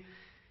holy,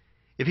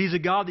 if He's a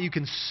God that you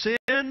can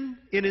sin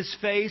in His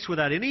face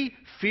without any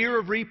fear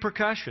of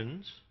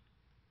repercussions,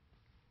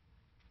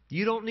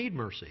 you don't need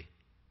mercy.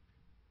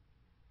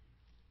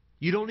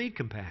 You don't need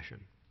compassion.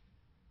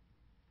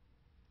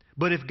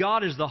 But if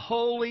God is the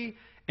holy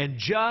and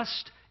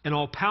just and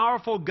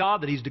all-powerful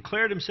God that He's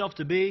declared Himself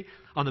to be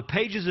on the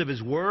pages of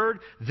His Word,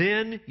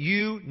 then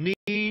you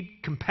need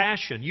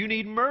compassion. You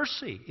need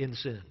mercy in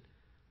sin.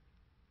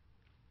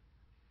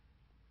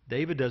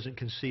 David doesn't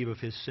conceive of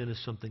his sin as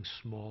something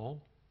small.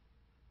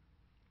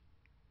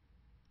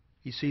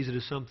 He sees it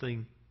as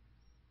something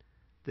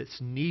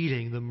that's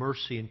needing the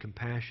mercy and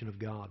compassion of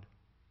God.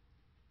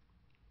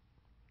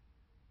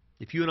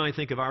 If you and I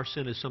think of our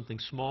sin as something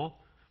small,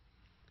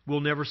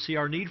 we'll never see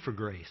our need for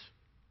grace.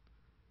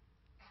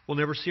 We'll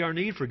never see our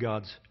need for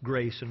God's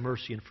grace and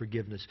mercy and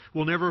forgiveness.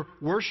 We'll never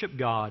worship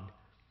God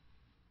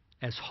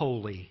as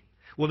holy.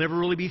 We'll never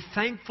really be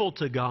thankful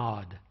to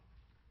God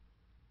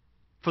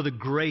for the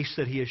grace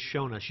that He has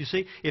shown us. You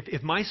see,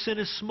 if my sin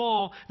is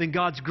small, then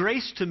God's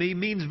grace to me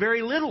means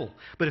very little.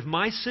 But if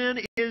my sin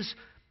is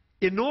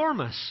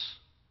enormous,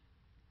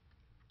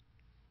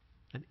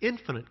 an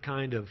infinite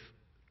kind of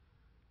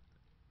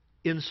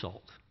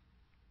insult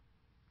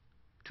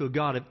to a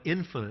God of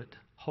infinite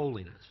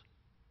holiness,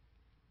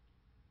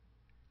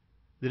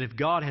 then if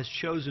God has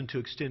chosen to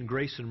extend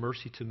grace and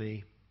mercy to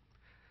me,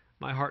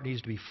 my heart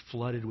needs to be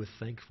flooded with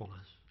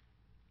thankfulness.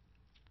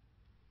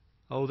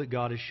 Oh, that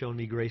God has shown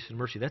me grace and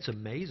mercy. That's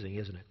amazing,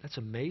 isn't it? That's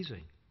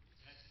amazing.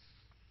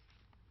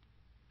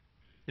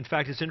 In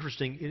fact, it's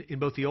interesting, in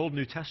both the Old and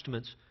New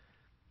Testaments,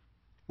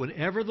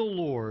 whenever the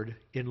Lord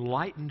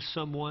enlightened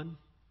someone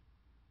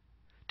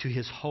to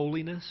His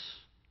holiness,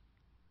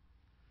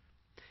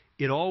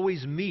 it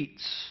always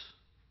meets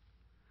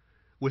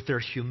with their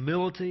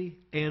humility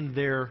and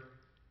their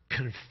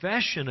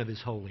confession of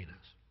His holiness.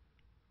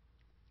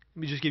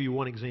 Let me just give you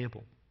one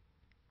example.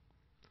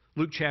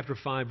 Luke chapter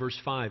 5, verse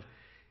 5.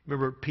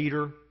 Remember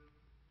Peter,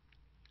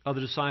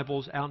 other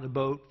disciples out in the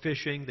boat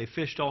fishing. They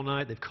fished all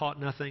night. They've caught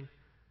nothing.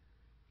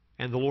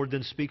 And the Lord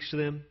then speaks to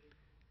them.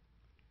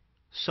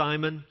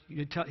 Simon,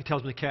 He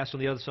tells them to cast on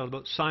the other side of the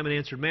boat. Simon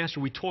answered,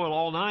 Master, we toiled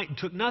all night and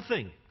took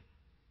nothing.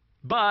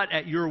 But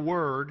at your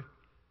word,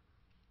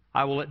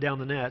 I will let down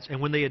the nets.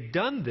 And when they had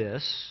done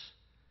this,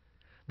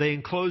 they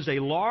enclosed a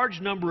large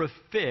number of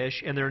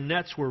fish, and their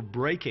nets were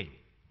breaking.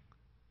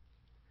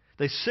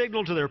 They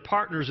signaled to their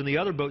partners in the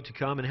other boat to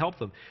come and help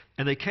them.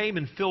 And they came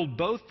and filled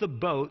both the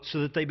boats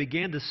so that they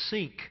began to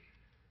sink.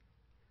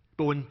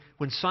 But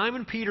when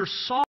Simon Peter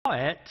saw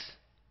it,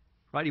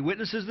 right, he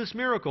witnesses this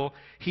miracle,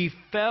 he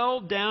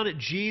fell down at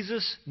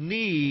Jesus'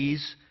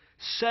 knees,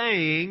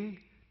 saying,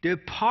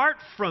 Depart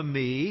from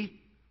me,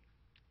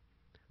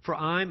 for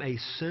I'm a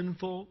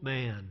sinful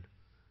man,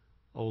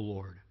 O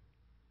Lord.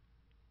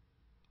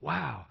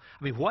 Wow.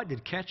 I mean, what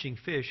did catching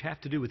fish have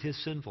to do with his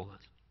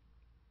sinfulness?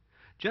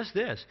 Just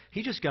this.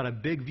 He just got a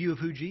big view of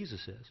who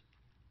Jesus is.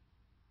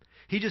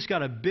 He just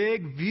got a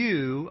big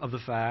view of the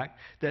fact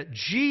that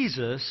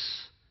Jesus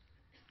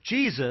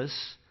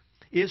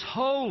is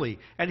holy,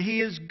 and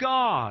He is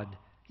God.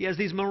 He has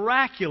these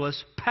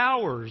miraculous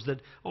powers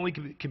that only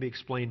can be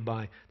explained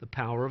by the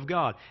power of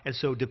God. And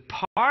so,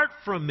 depart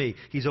from me.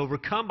 He's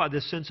overcome by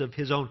this sense of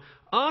his own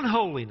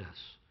unholiness.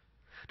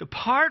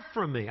 Depart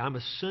from me. I'm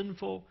a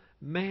sinful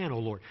man, O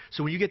Lord.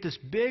 So when you get this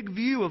big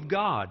view of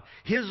God,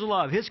 His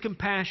love, His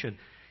compassion,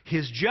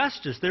 His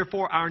justice,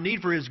 therefore our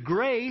need for His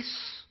grace,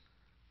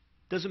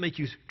 doesn't make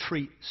you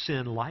treat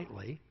sin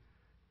lightly.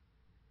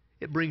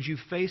 It brings you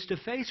face to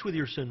face with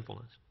your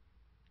sinfulness.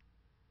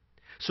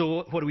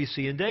 So what do we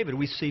see in David?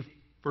 We see,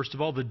 first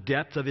of all, the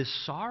depth of his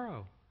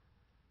sorrow.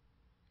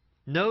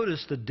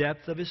 Notice the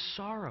depth of his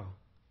sorrow.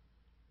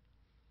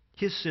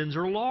 His sins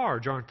are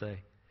large, aren't they?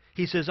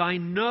 He says, I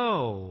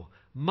know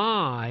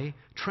my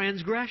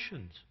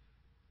transgressions.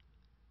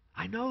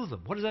 I know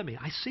them. What does that mean?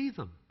 I see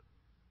them.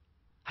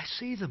 I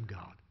see them,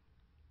 God.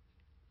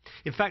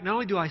 In fact, not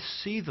only do I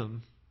see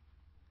them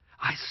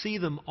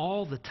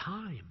all the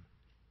time.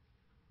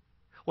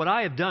 What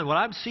I have done, what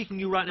I'm seeking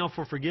you right now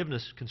for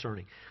forgiveness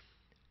concerning,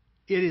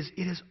 it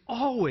is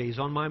always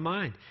on my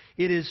mind.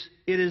 It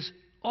is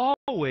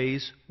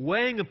always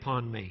weighing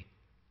upon me.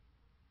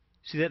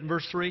 See that in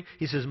verse 3?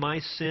 He says, my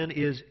sin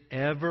is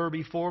ever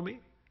before me.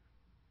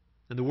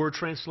 And the word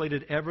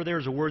translated ever there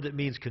is a word that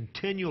means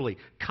continually,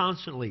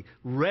 constantly,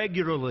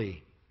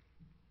 regularly.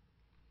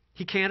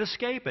 He can't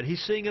escape it.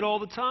 He's seeing it all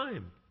the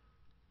time.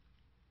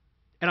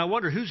 And I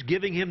wonder who's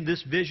giving him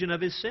this vision of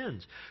his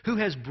sins? Who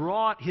has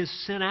brought his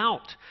sin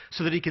out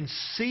so that he can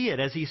see it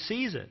as he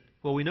sees it?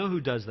 Well, we know who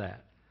does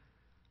that.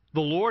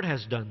 The Lord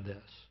has done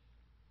this.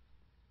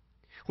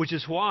 Which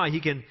is why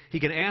he can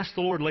ask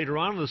the Lord later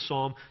on in the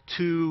psalm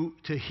to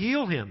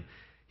heal him.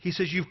 He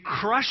says, you've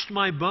crushed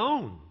my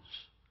bones.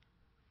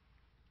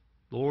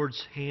 The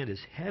Lord's hand is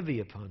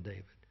heavy upon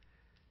David.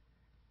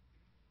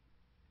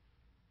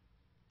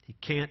 He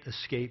can't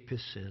escape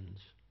his sins.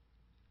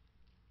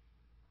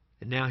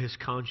 And now his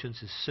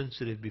conscience is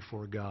sensitive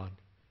before God.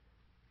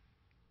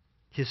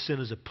 His sin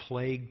is a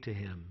plague to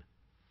him.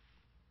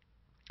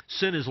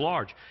 Sin is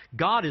large.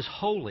 God is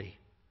holy.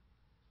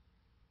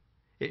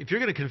 If you're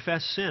going to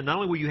confess sin, not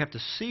only will you have to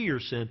see your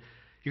sin,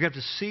 you have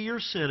to see your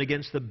sin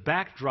against the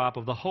backdrop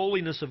of the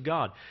holiness of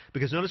God.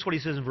 Because notice what he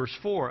says in verse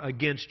 4,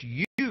 against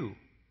you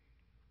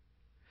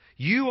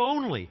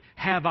only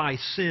have I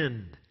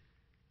sinned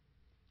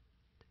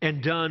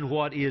and done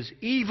what is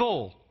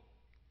evil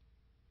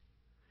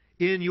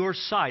in your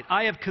sight.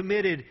 I have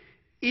committed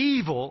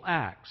evil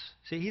acts.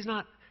 See, he's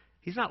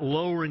not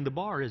lowering the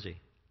bar, is he?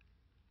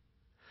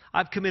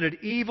 I've committed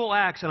evil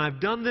acts, and I've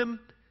done them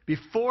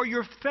before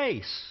your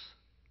face.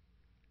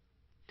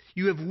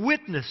 You have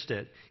witnessed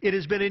it. It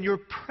has been in your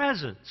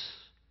presence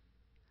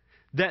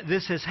that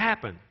this has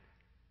happened.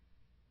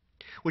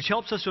 Which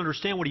helps us to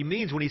understand what he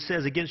means when he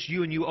says, against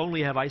you and you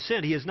only have I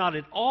sinned. He is not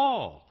at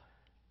all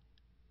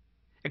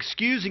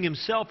excusing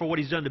himself for what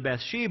he's done to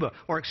Bathsheba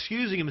or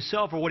excusing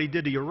himself for what he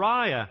did to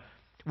Uriah.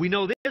 We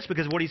know this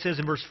because of what he says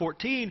in verse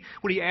 14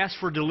 when he asks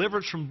for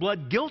deliverance from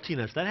blood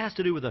guiltiness. That has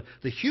to do with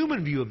the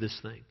human view of this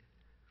thing.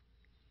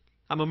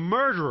 I'm a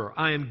murderer.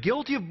 I am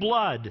guilty of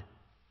blood.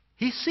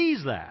 He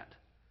sees that.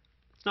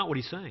 It's not what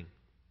he's saying.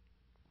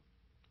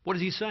 What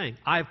is he saying?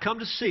 I have come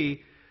to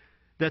see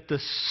that the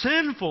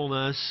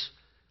sinfulness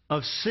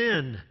of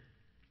sin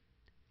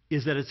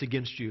is that it's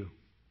against you.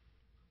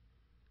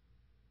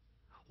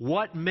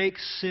 What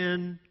makes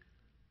sin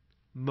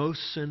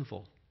most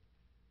sinful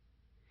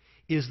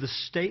is the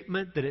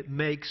statement that it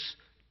makes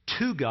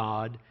to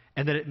God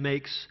and that it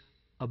makes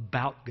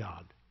about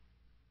God.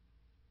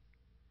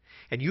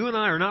 And you and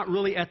I are not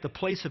really at the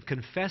place of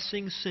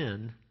confessing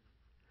sin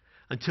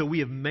until we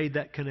have made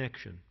that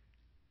connection.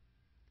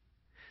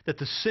 That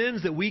the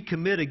sins that we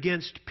commit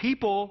against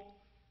people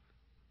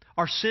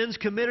are sins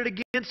committed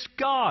against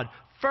God.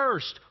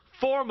 First,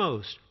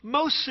 foremost,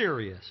 most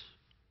serious.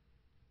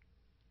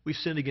 We've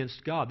sinned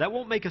against God. That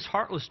won't make us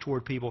heartless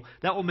toward people.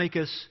 That will make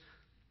us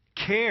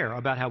care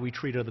about how we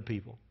treat other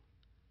people.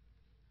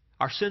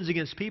 Our sins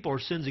against people are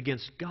sins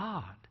against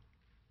God.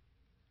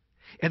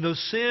 And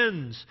those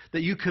sins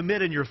that you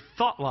commit in your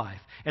thought life,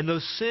 and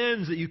those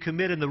sins that you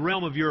commit in the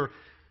realm of your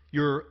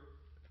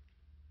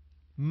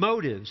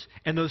motives,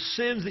 and those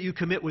sins that you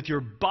commit with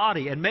your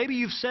body, and maybe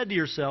you've said to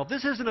yourself,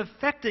 this isn't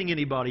affecting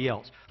anybody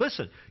else.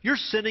 Listen, you're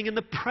sinning in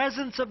the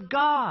presence of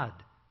God.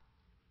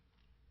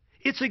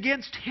 It's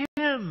against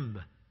Him.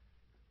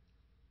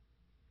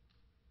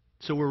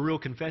 So where real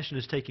confession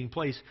is taking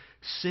place,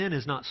 sin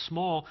is not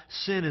small,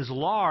 sin is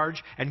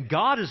large, and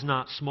God is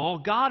not small.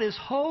 God is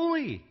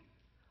holy.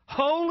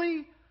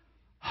 Holy,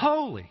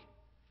 holy.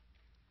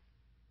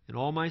 And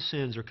all my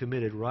sins are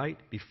committed right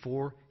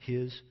before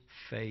His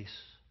face.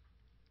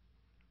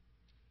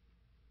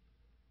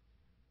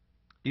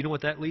 Do you know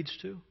what that leads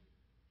to?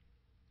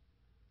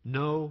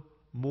 No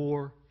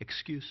more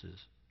excuses.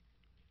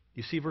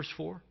 You see verse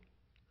 4?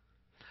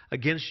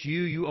 Against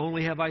you, you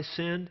only have I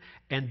sinned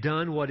and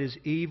done what is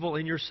evil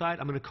in your sight.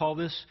 I'm going to call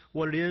this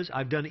what it is.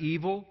 I've done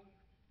evil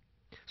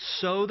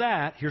so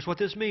that, here's what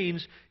this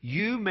means,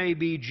 you may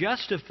be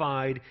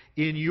justified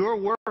in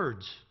your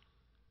words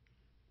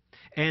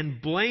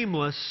and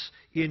blameless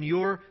in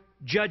your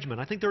judgment.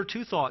 I think there are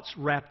two thoughts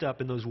wrapped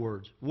up in those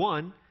words.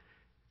 One,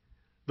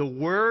 the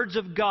words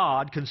of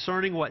God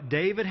concerning what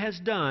David has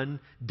done,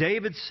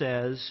 David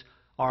says,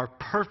 are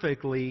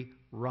perfectly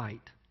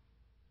right.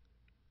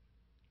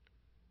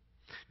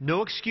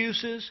 No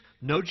excuses,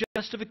 no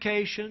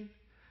justification,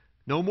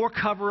 no more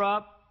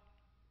cover-up.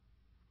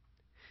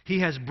 He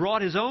has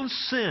brought his own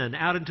sin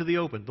out into the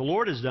open. The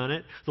Lord has done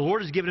it. The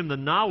Lord has given him the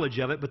knowledge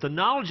of it, but the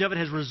knowledge of it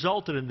has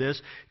resulted in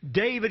this.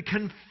 David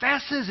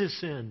confesses his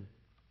sin,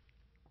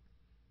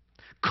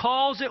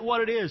 calls it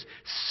what it is,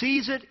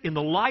 sees it in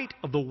the light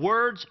of the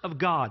words of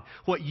God.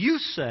 What you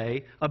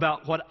say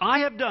about what I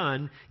have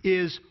done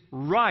is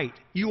right.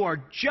 You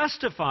are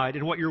justified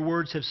in what your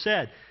words have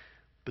said.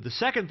 But the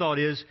second thought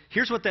is,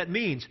 here's what that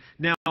means.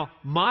 Now,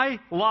 my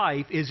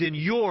life is in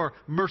your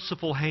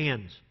merciful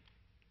hands.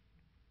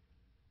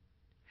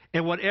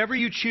 And whatever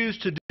you choose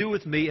to do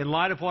with me in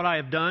light of what I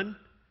have done,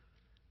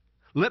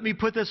 let me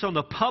put this on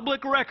the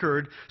public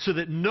record so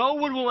that no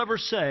one will ever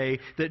say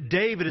that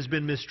David has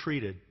been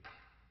mistreated.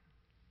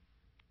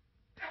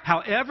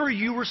 However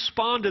you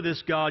respond to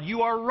this, God,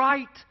 you are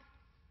right.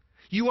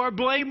 You are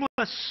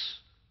blameless.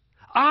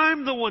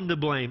 I'm the one to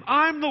blame.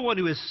 I'm the one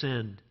who has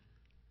sinned.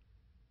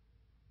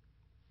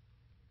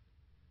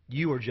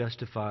 You are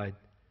justified,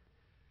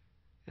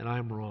 and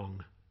I'm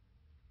wrong.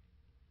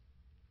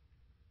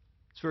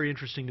 It's very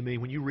interesting to me.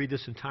 When you read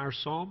this entire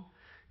psalm,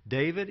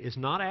 David is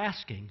not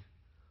asking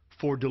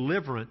for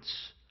deliverance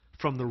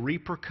from the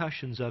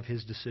repercussions of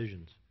his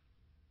decisions.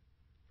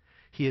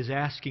 He is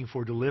asking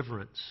for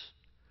deliverance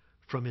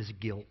from his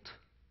guilt.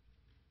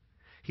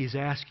 He's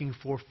asking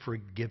for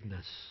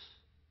forgiveness.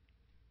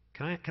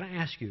 Can I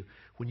ask you,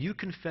 when you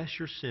confess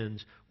your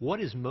sins, what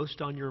is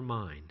most on your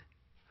mind?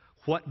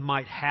 What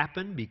might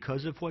happen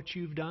because of what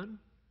you've done?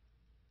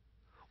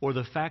 Or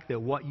the fact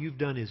that what you've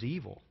done is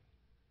evil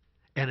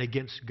and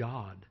against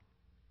God?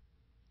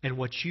 And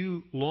what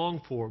you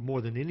long for more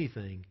than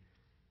anything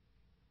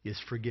is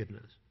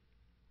forgiveness.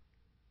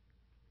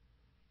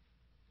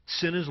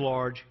 Sin is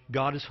large.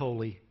 God is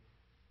holy.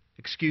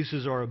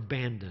 Excuses are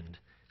abandoned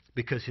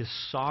because His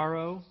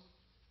sorrow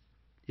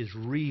is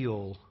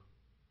real.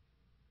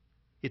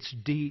 It's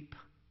deep.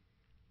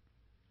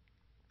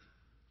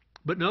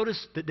 But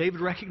notice that David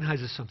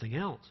recognizes something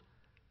else.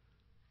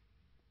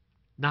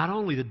 Not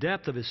only the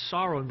depth of his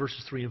sorrow in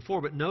verses 3 and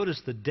 4, but notice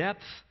the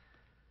depth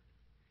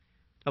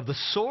of the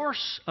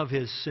source of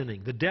his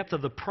sinning, the depth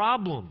of the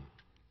problem.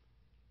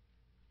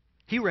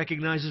 He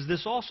recognizes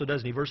this also,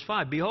 doesn't he? Verse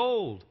 5,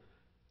 "Behold,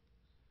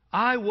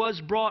 I was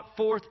brought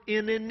forth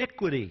in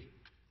iniquity,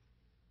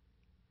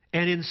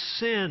 and in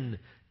sin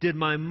did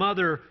my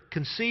mother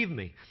conceive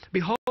me.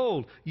 Behold,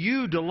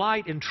 you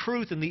delight in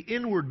truth in the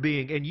inward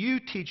being, and you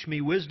teach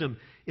me wisdom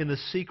in the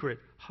secret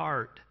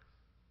heart."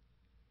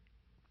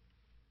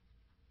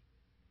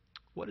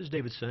 What is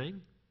David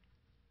saying?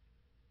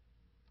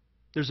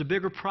 There's a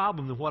bigger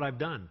problem than what I've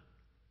done.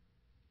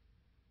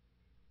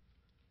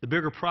 The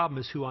bigger problem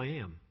is who I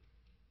am.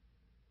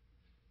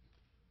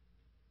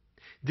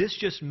 This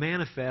just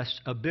manifests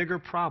a bigger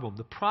problem.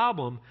 The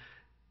problem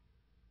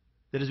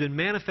that has been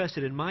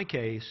manifested in my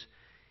case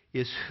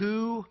is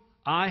who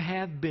I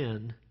have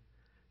been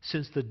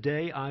since the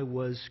day I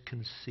was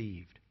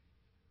conceived.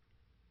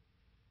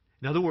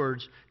 In other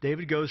words,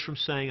 David goes from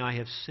saying, "I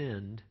have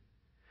sinned,"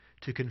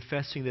 to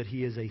confessing that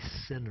he is a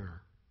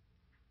sinner.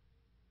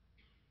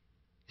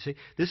 You see,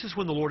 this is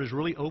when the Lord has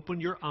really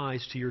opened your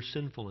eyes to your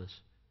sinfulness.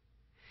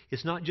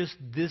 It's not just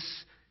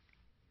this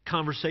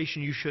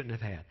conversation you shouldn't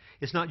have had.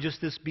 It's not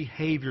just this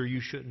behavior you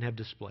shouldn't have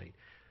displayed.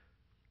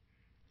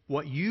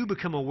 What you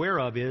become aware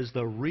of is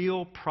the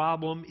real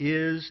problem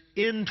is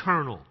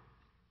internal.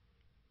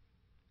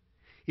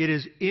 It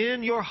is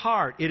in your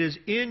heart. It is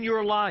in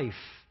your life.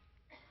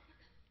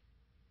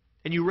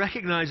 And you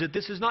recognize that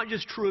this is not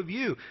just true of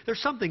you.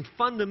 There's something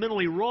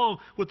fundamentally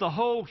wrong with the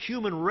whole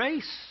human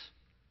race.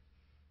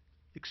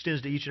 It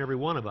extends to each and every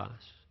one of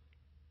us.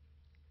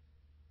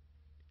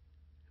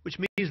 Which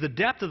means the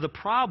depth of the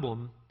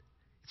problem,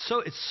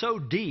 it's so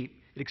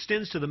deep, it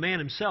extends to the man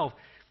himself,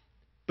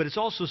 but it's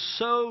also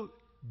so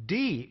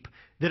deep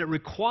that it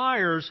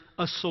requires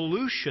a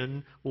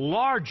solution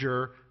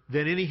larger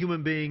than any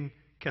human being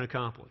can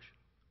accomplish.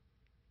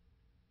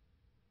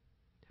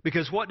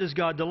 Because what does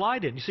God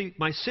delight in? You see,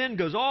 my sin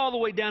goes all the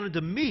way down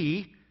into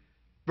me,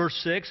 verse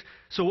 6.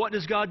 So what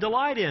does God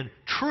delight in?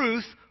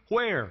 Truth,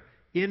 where?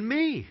 In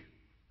me.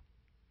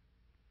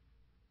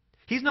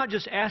 He's not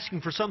just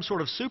asking for some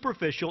sort of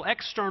superficial,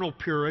 external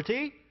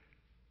purity.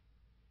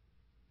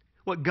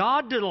 What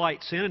God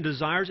delights in and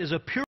desires is a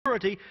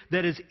purity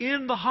that is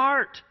in the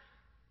heart.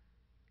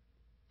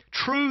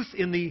 Truth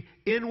in the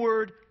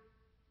inward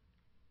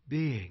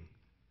being.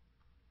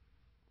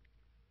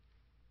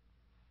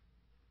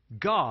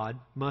 God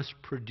must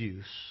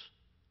produce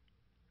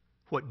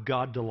what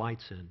God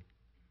delights in.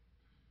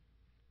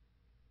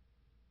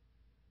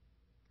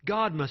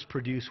 God must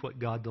produce what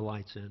God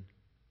delights in.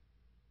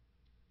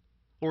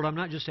 Lord, I'm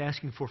not just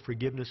asking for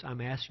forgiveness,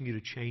 I'm asking you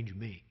to change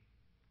me.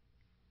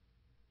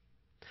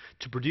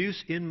 to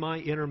produce in my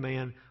inner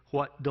man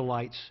what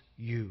delights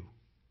you.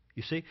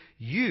 You see,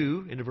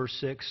 you, into verse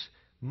 6,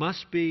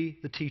 must be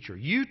the teacher.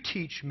 You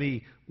teach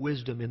me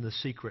wisdom in the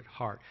secret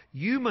heart.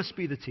 You must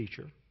be the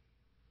teacher.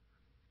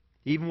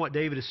 Even what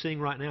David is seeing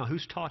right now,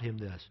 who's taught him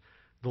this?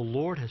 The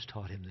Lord has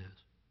taught him this.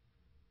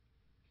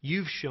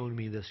 You've shown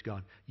me this,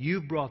 God.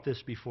 You've brought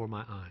this before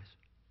my eyes.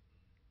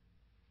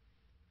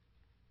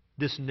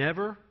 This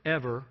never,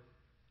 ever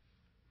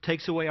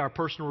takes away our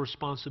personal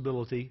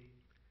responsibility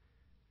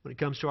when it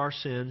comes to our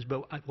sins,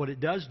 but what it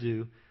does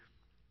do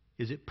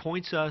is it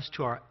points us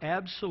to our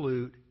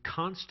absolute,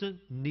 constant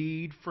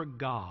need for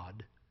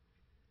God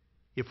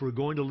if we're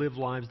going to live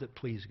lives that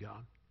please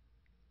God.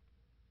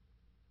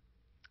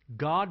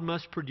 God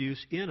must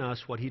produce in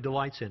us what He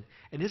delights in.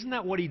 And isn't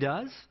that what He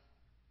does?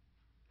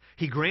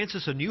 He grants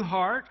us a new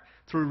heart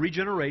through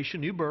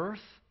regeneration, new birth,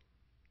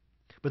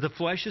 but the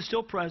flesh is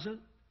still present,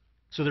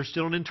 so there's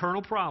still an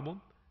internal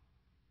problem.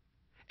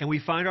 And we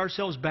find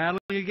ourselves battling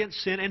against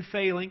sin and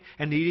failing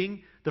and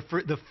needing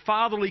the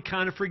fatherly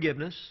kind of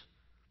forgiveness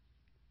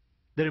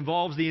that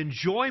involves the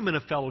enjoyment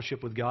of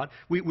fellowship with God.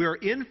 We are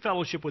in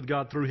fellowship with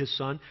God through His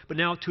Son, but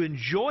now to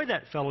enjoy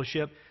that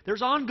fellowship,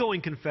 there's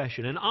ongoing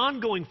confession and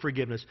ongoing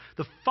forgiveness,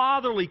 the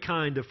fatherly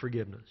kind of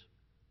forgiveness.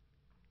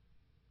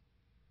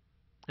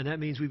 And that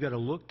means we've got to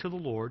look to the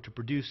Lord to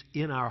produce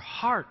in our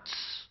hearts,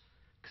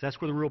 because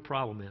that's where the real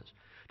problem is,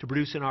 to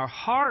produce in our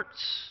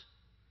hearts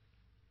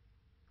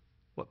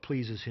what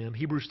pleases Him.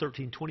 Hebrews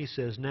 13:20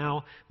 says,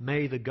 "Now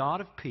may the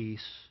God of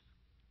peace,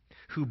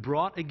 who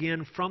brought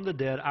again from the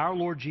dead our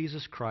Lord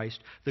Jesus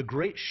Christ, the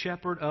great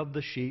shepherd of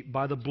the sheep,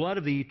 by the blood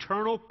of the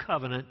eternal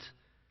covenant."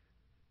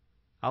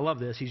 I love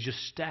this. He's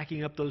just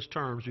stacking up those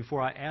terms.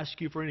 Before I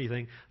ask you for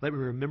anything, let me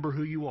remember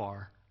who you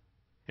are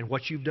and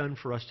what you've done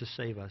for us to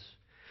save us.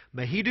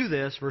 May He do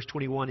this, verse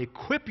 21,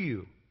 equip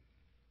you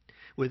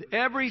with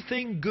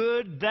everything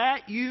good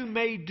that you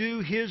may do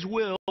His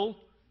will,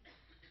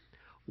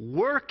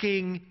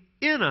 working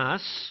in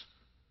us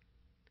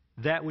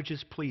that which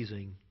is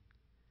pleasing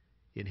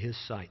in His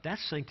sight.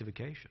 That's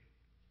sanctification.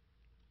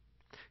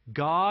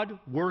 God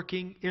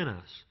working in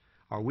us.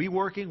 Are we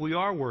working? We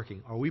are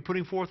working. Are we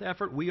putting forth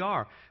effort? We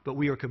are. But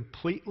we are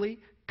completely,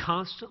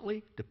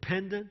 constantly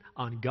dependent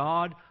on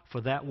God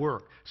for that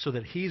work, so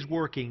that He's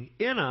working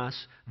in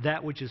us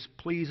that which is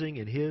pleasing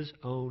in His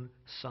own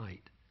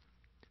sight.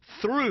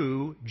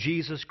 Through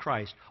Jesus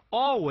Christ.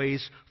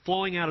 Always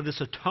flowing out of this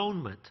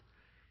atonement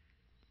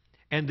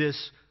and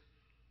this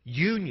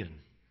union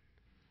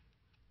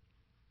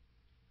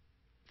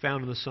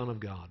found in the Son of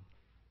God.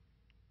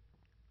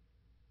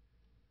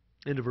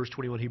 Into verse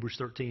 21, Hebrews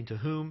 13, "To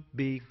whom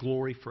be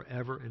glory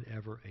forever and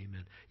ever.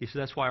 Amen." You see,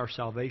 that's why our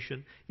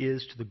salvation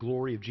is to the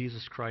glory of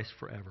Jesus Christ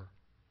forever.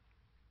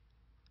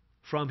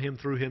 From Him,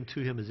 through Him,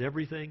 to Him is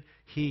everything.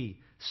 He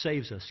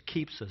saves us,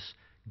 keeps us,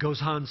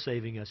 goes on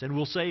saving us, and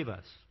will save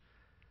us.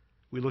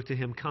 We look to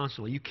Him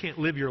constantly. You can't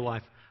live your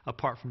life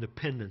apart from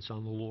dependence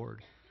on the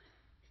Lord.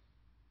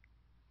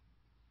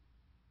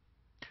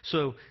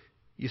 So,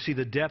 you see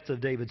the depth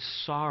of David's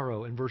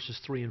sorrow in verses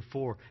 3 and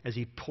 4 as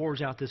he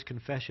pours out this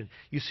confession.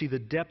 You see the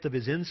depth of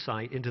his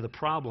insight into the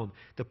problem.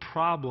 The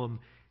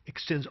problem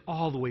extends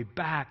all the way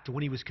back to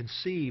when he was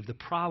conceived. The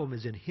problem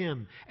is in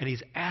him, and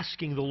he's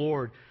asking the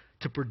Lord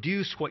to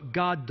produce what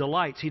God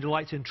delights. He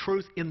delights in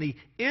truth in the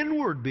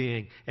inward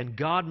being, and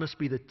God must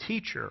be the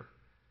teacher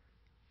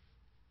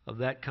of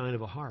that kind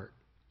of a heart.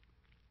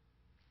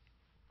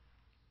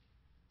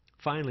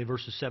 Finally,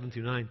 verses 7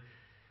 through 9,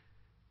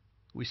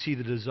 we see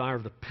the desire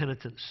of the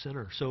penitent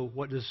sinner. So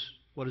what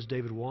does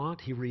David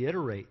want? He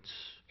reiterates.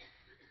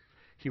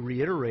 He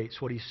reiterates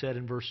what he said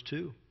in verse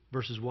 2,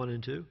 verses 1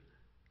 and 2.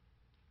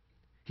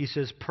 He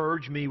says,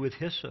 "Purge me with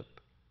hyssop,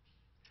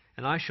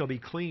 and I shall be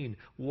clean.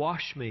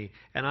 Wash me,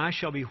 and I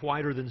shall be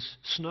whiter than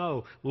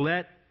snow.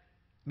 Let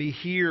me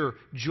hear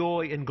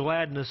joy and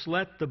gladness.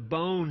 Let the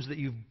bones that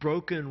you've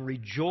broken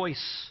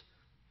rejoice.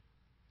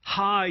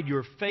 Hide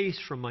your face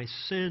from my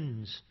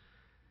sins,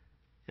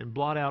 and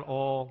blot out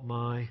all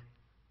my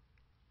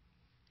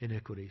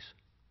iniquities."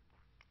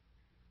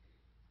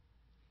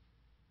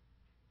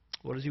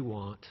 What does he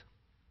want?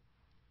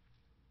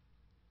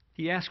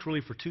 He asks really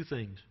for two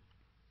things.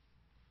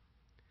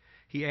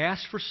 He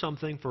asks for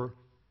something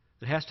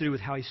that has to do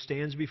with how he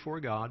stands before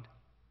God,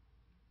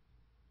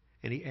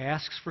 and he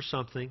asks for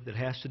something that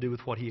has to do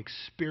with what he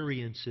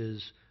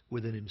experiences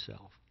within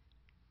himself.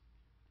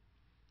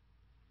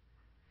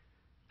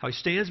 How he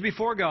stands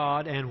before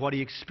God and what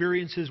he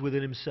experiences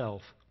within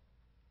himself.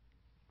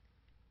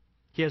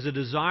 He has a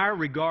desire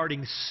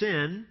regarding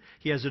sin.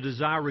 He has a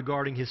desire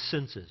regarding his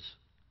senses.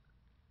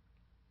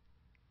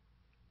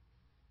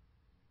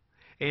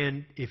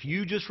 And if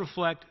you just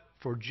reflect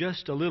for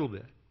just a little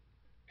bit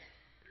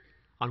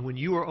on when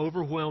you are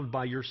overwhelmed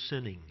by your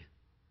sinning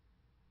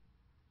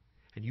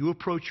and you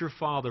approach your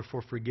Father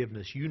for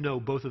forgiveness, you know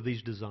both of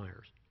these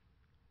desires.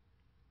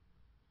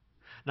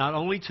 Not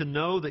only to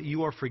know that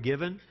you are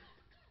forgiven,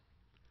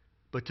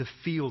 but to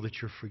feel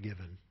that you're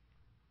forgiven.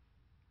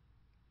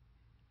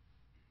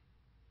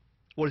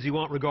 What does he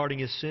want regarding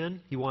his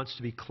sin? He wants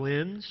to be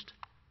cleansed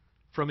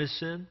from his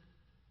sin.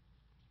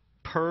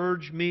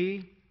 Purge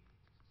me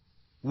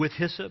with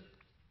hyssop.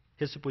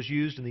 Hyssop was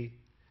used in the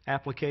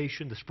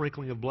application, the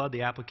sprinkling of blood,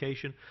 the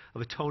application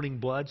of atoning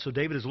blood. So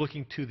David is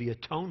looking to the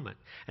atonement.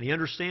 And he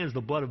understands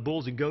the blood of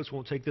bulls and goats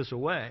won't take this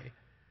away.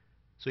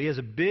 So he has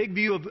a big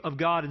view of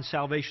God and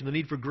salvation, the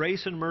need for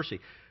grace and mercy.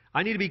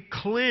 I need to be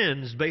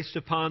cleansed based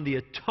upon the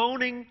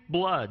atoning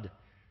blood.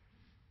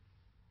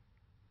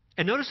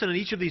 And notice that in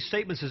each of these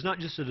statements is not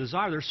just a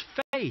desire, there's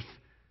faith.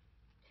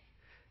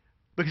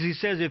 Because he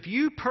says, if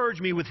you purge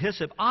me with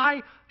hyssop,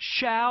 I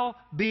shall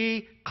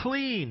be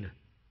clean.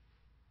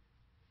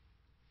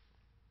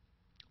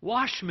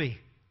 Wash me.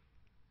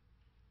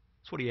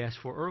 That's what he asked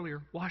for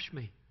earlier. Wash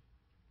me.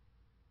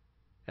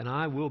 And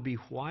I will be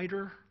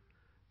whiter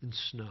than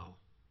snow.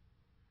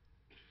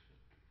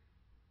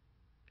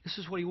 This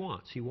is what he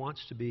wants. He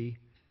wants to be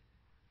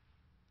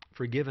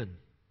forgiven.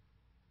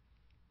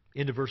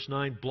 Into verse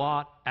 9,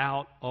 blot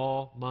out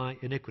all my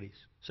iniquities.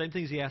 Same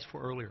things he asked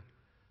for earlier.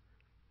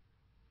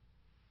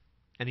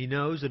 And he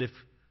knows that if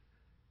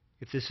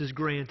this is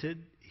granted,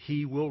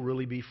 he will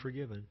really be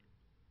forgiven.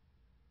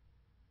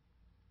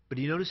 But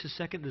do you notice his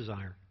second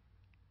desire?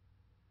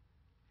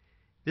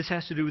 This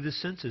has to do with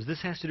his senses.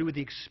 This has to do with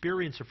the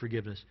experience of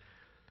forgiveness.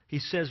 He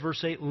says,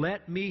 verse 8,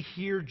 let me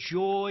hear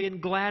joy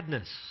and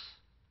gladness.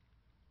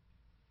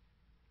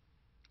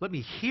 Let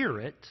me hear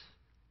it.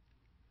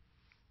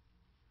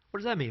 What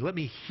does that mean? Let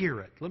me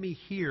hear it. Let me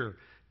hear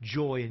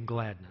joy and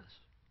gladness.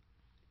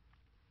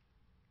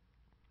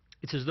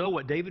 It's as though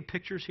what David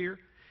pictures here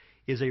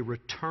is a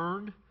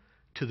return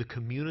to the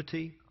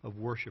community of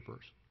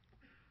worshipers.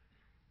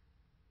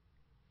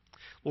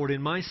 Lord,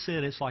 in my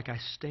sin, it's like I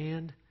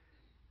stand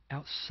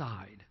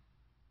outside.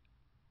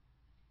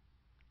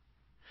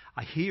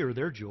 I hear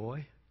their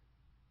joy.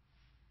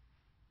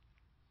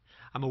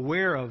 I'm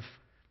aware of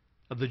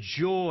the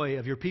joy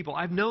of your people.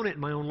 I've known it in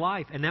my own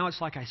life, and now it's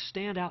like I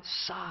stand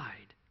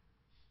outside.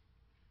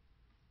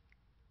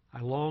 I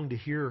long to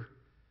hear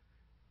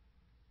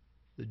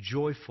the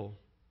joyful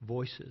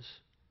voices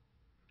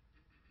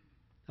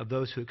of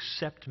those who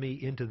accept me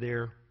into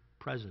their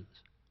presence.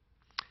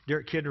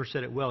 Derek Kidner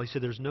said it well. He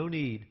said, there's no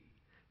need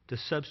to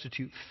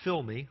substitute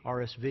fill me,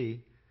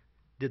 RSV,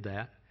 did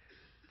that,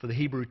 for the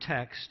Hebrew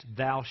text,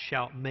 thou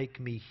shalt make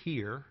me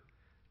hear,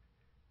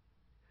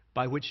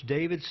 by which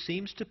David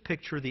seems to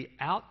picture the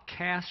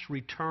outcast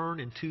return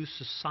into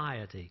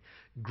society,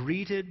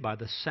 greeted by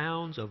the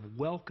sounds of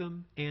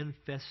welcome and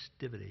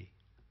festivity.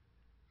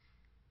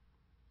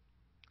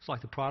 It's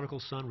like the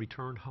prodigal son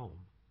returned home.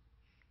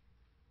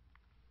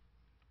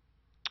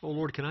 Oh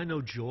Lord, can I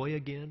know joy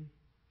again?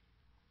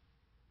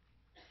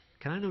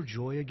 Can I know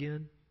joy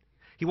again?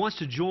 He wants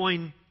to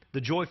join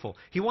the joyful.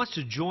 He wants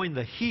to join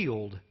the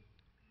healed.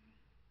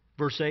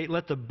 Verse 8,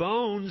 let the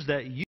bones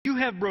that you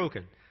have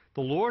broken,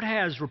 the Lord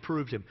has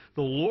reproved him.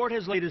 The Lord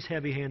has laid his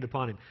heavy hand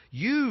upon him.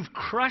 You've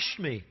crushed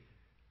me.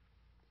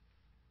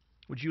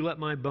 Would you let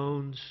my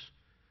bones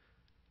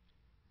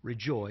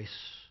rejoice?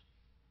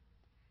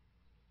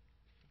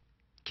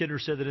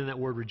 Kidner said that in that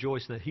word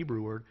rejoice, in that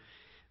Hebrew word,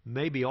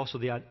 maybe also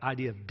the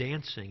idea of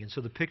dancing. And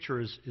so the picture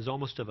is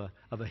almost of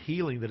a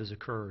healing that has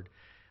occurred.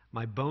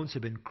 My bones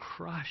have been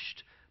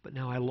crushed, but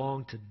now I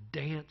long to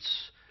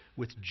dance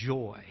with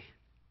joy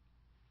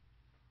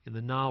in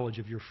the knowledge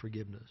of your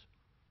forgiveness.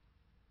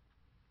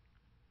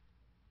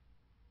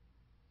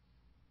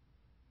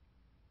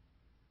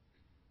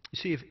 You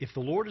see, if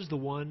the Lord is the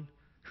one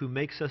who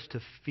makes us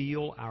to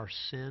feel our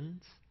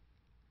sins,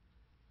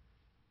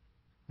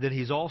 then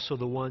He's also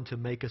the one to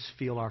make us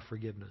feel our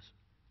forgiveness.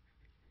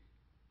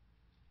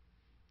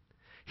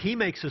 He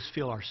makes us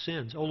feel our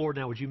sins. Oh Lord,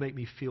 now would you make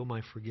me feel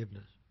my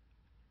forgiveness?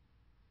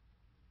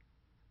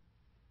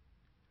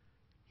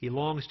 He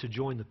longs to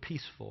join the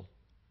peaceful.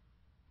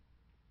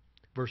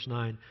 Verse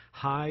 9,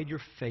 hide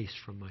your face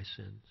from my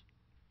sins.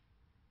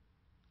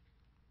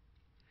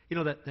 You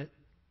know,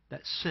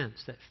 that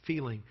sense, that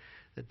feeling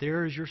that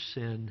there is your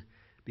sin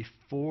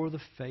before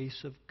the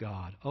face of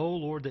God. Oh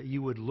Lord, that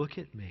you would look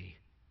at me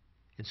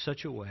in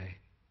such a way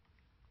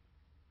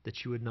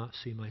that you would not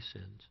see my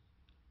sins.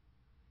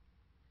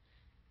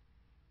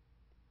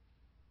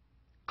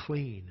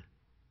 Clean,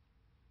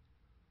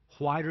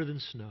 whiter than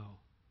snow,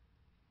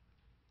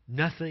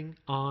 nothing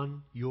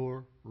on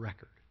your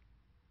record.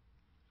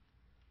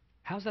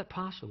 How's that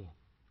possible?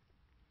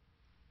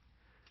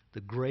 The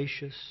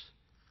gracious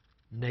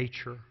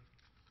nature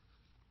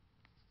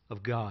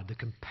of God, the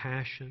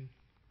compassion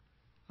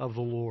of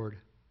the Lord,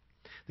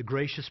 the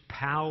gracious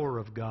power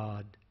of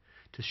God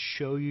to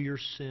show you your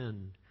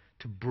sin,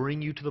 to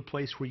bring you to the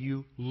place where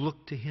you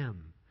look to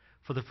Him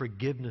for the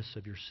forgiveness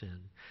of your sin.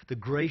 The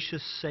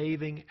gracious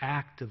saving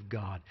act of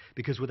God,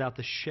 because without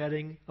the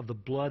shedding of the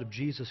blood of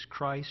Jesus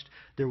Christ,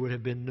 there would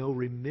have been no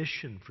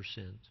remission for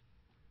sins.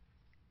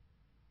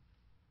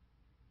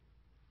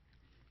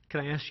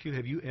 Can I ask you,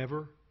 have you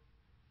ever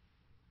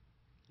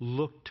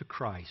looked to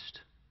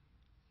Christ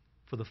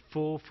for the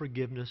full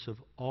forgiveness of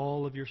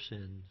all of your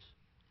sins,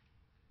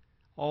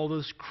 all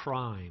those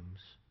crimes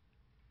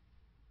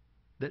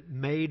that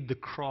made the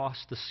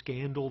cross the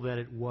scandal that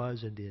it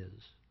was and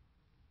is?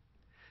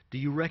 Do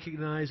you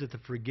recognize that the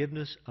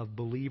forgiveness of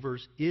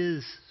believers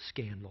is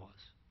scandalous?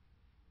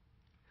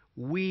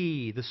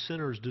 We, the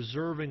sinners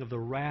deserving of the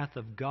wrath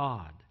of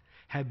God,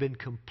 have been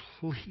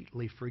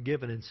completely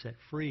forgiven and set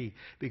free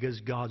because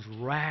God's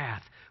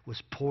wrath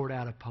was poured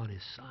out upon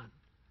His Son.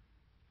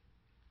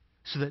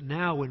 So that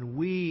now when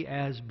we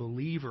as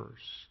believers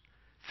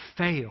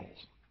fail,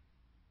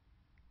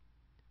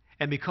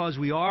 and because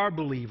we are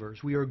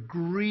believers, we are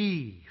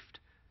grieved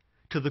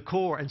to the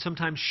core and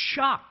sometimes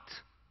shocked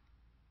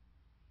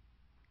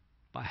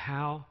by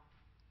how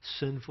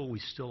sinful we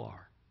still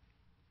are.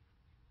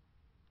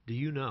 Do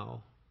you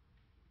know,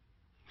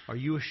 are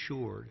you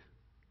assured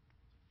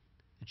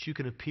that you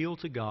can appeal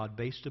to God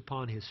based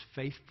upon His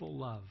faithful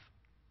love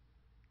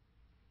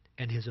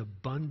and His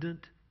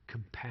abundant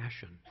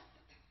compassion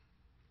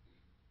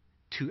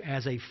to,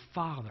 as a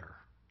Father,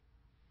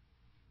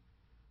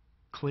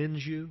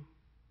 cleanse you,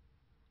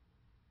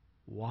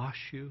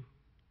 wash you,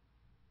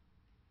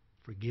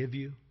 forgive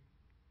you,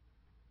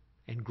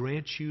 and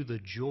grant you the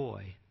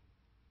joy,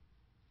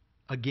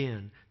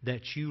 again,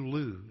 that you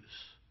lose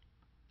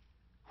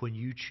when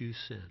you choose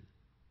sin?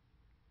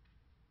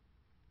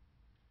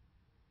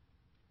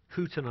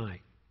 Who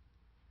tonight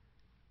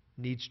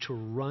needs to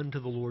run to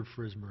the Lord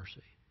for His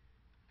mercy?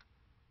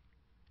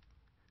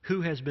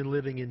 Who has been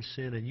living in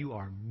sin and you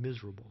are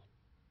miserable?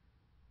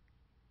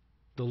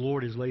 The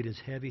Lord has laid His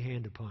heavy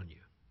hand upon you.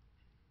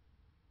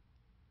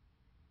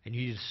 And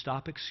you need to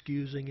stop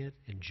excusing it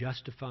and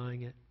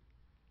justifying it.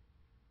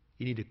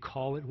 You need to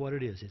call it what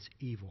it is. It's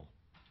evil.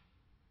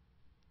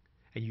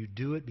 And you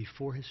do it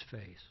before His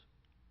face.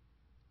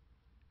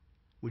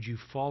 Would you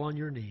fall on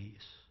your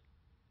knees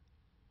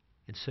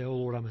and say, "Oh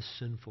Lord, I'm a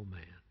sinful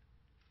man.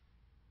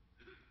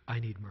 I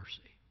need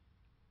mercy."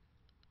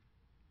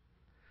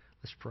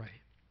 Let's pray.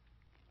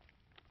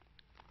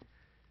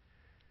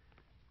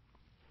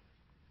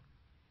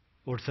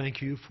 Lord,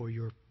 thank You for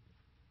Your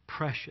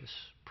precious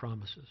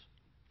promises,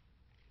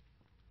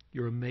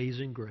 Your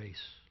amazing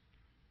grace.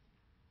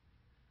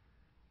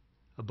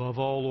 Above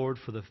all, Lord,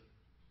 for the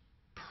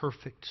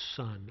perfect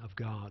Son of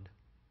God,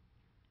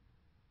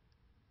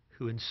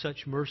 who in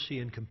such mercy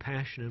and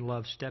compassion and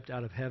love stepped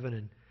out of heaven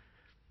and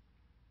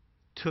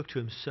took to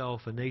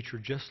Himself a nature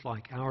just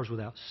like ours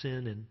without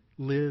sin and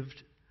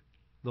lived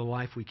the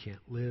life we can't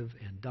live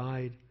and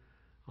died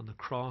on the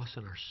cross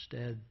in our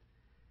stead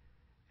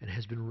and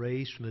has been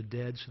raised from the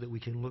dead so that we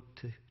can look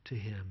to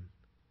Him.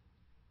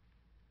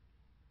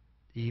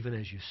 Even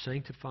as You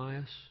sanctify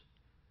us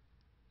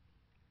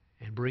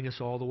and bring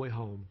us all the way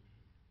home.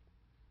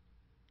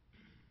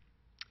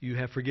 You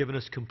have forgiven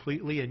us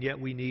completely, and yet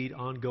we need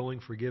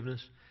ongoing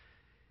forgiveness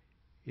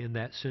in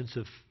that sense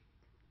of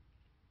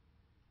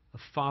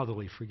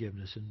fatherly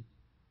forgiveness and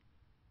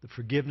the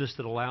forgiveness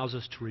that allows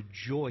us to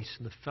rejoice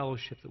in the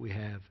fellowship that we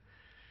have.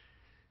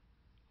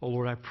 Oh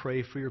Lord, I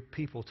pray for Your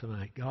people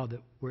tonight, God,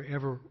 that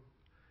wherever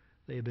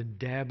they have been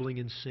dabbling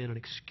in sin and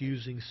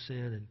excusing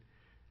sin and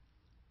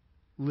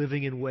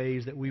living in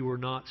ways that we were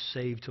not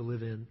saved to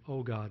live in,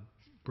 oh God,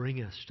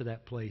 bring us to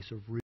that place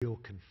of real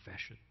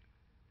confession.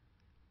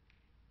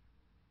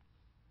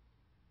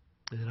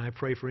 And then I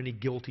pray for any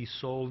guilty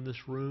soul in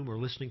this room or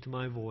listening to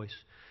my voice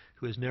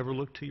who has never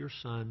looked to Your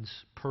Son's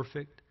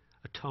perfect,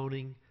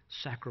 atoning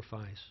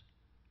sacrifice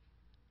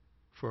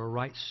for a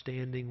right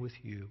standing with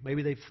You.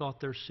 Maybe they've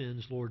thought their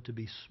sins, Lord, to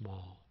be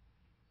small.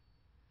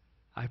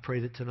 I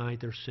pray that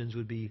tonight their sins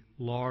would be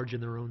large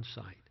in their own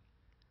sight,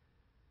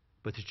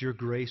 but that Your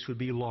grace would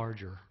be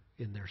larger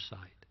in their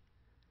sight,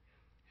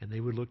 and they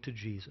would look to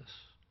Jesus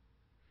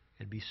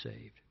and be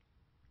saved.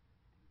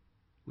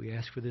 We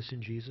ask for this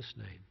in Jesus'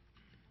 name.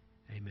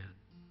 Amen.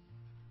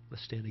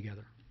 Let's stand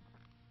together.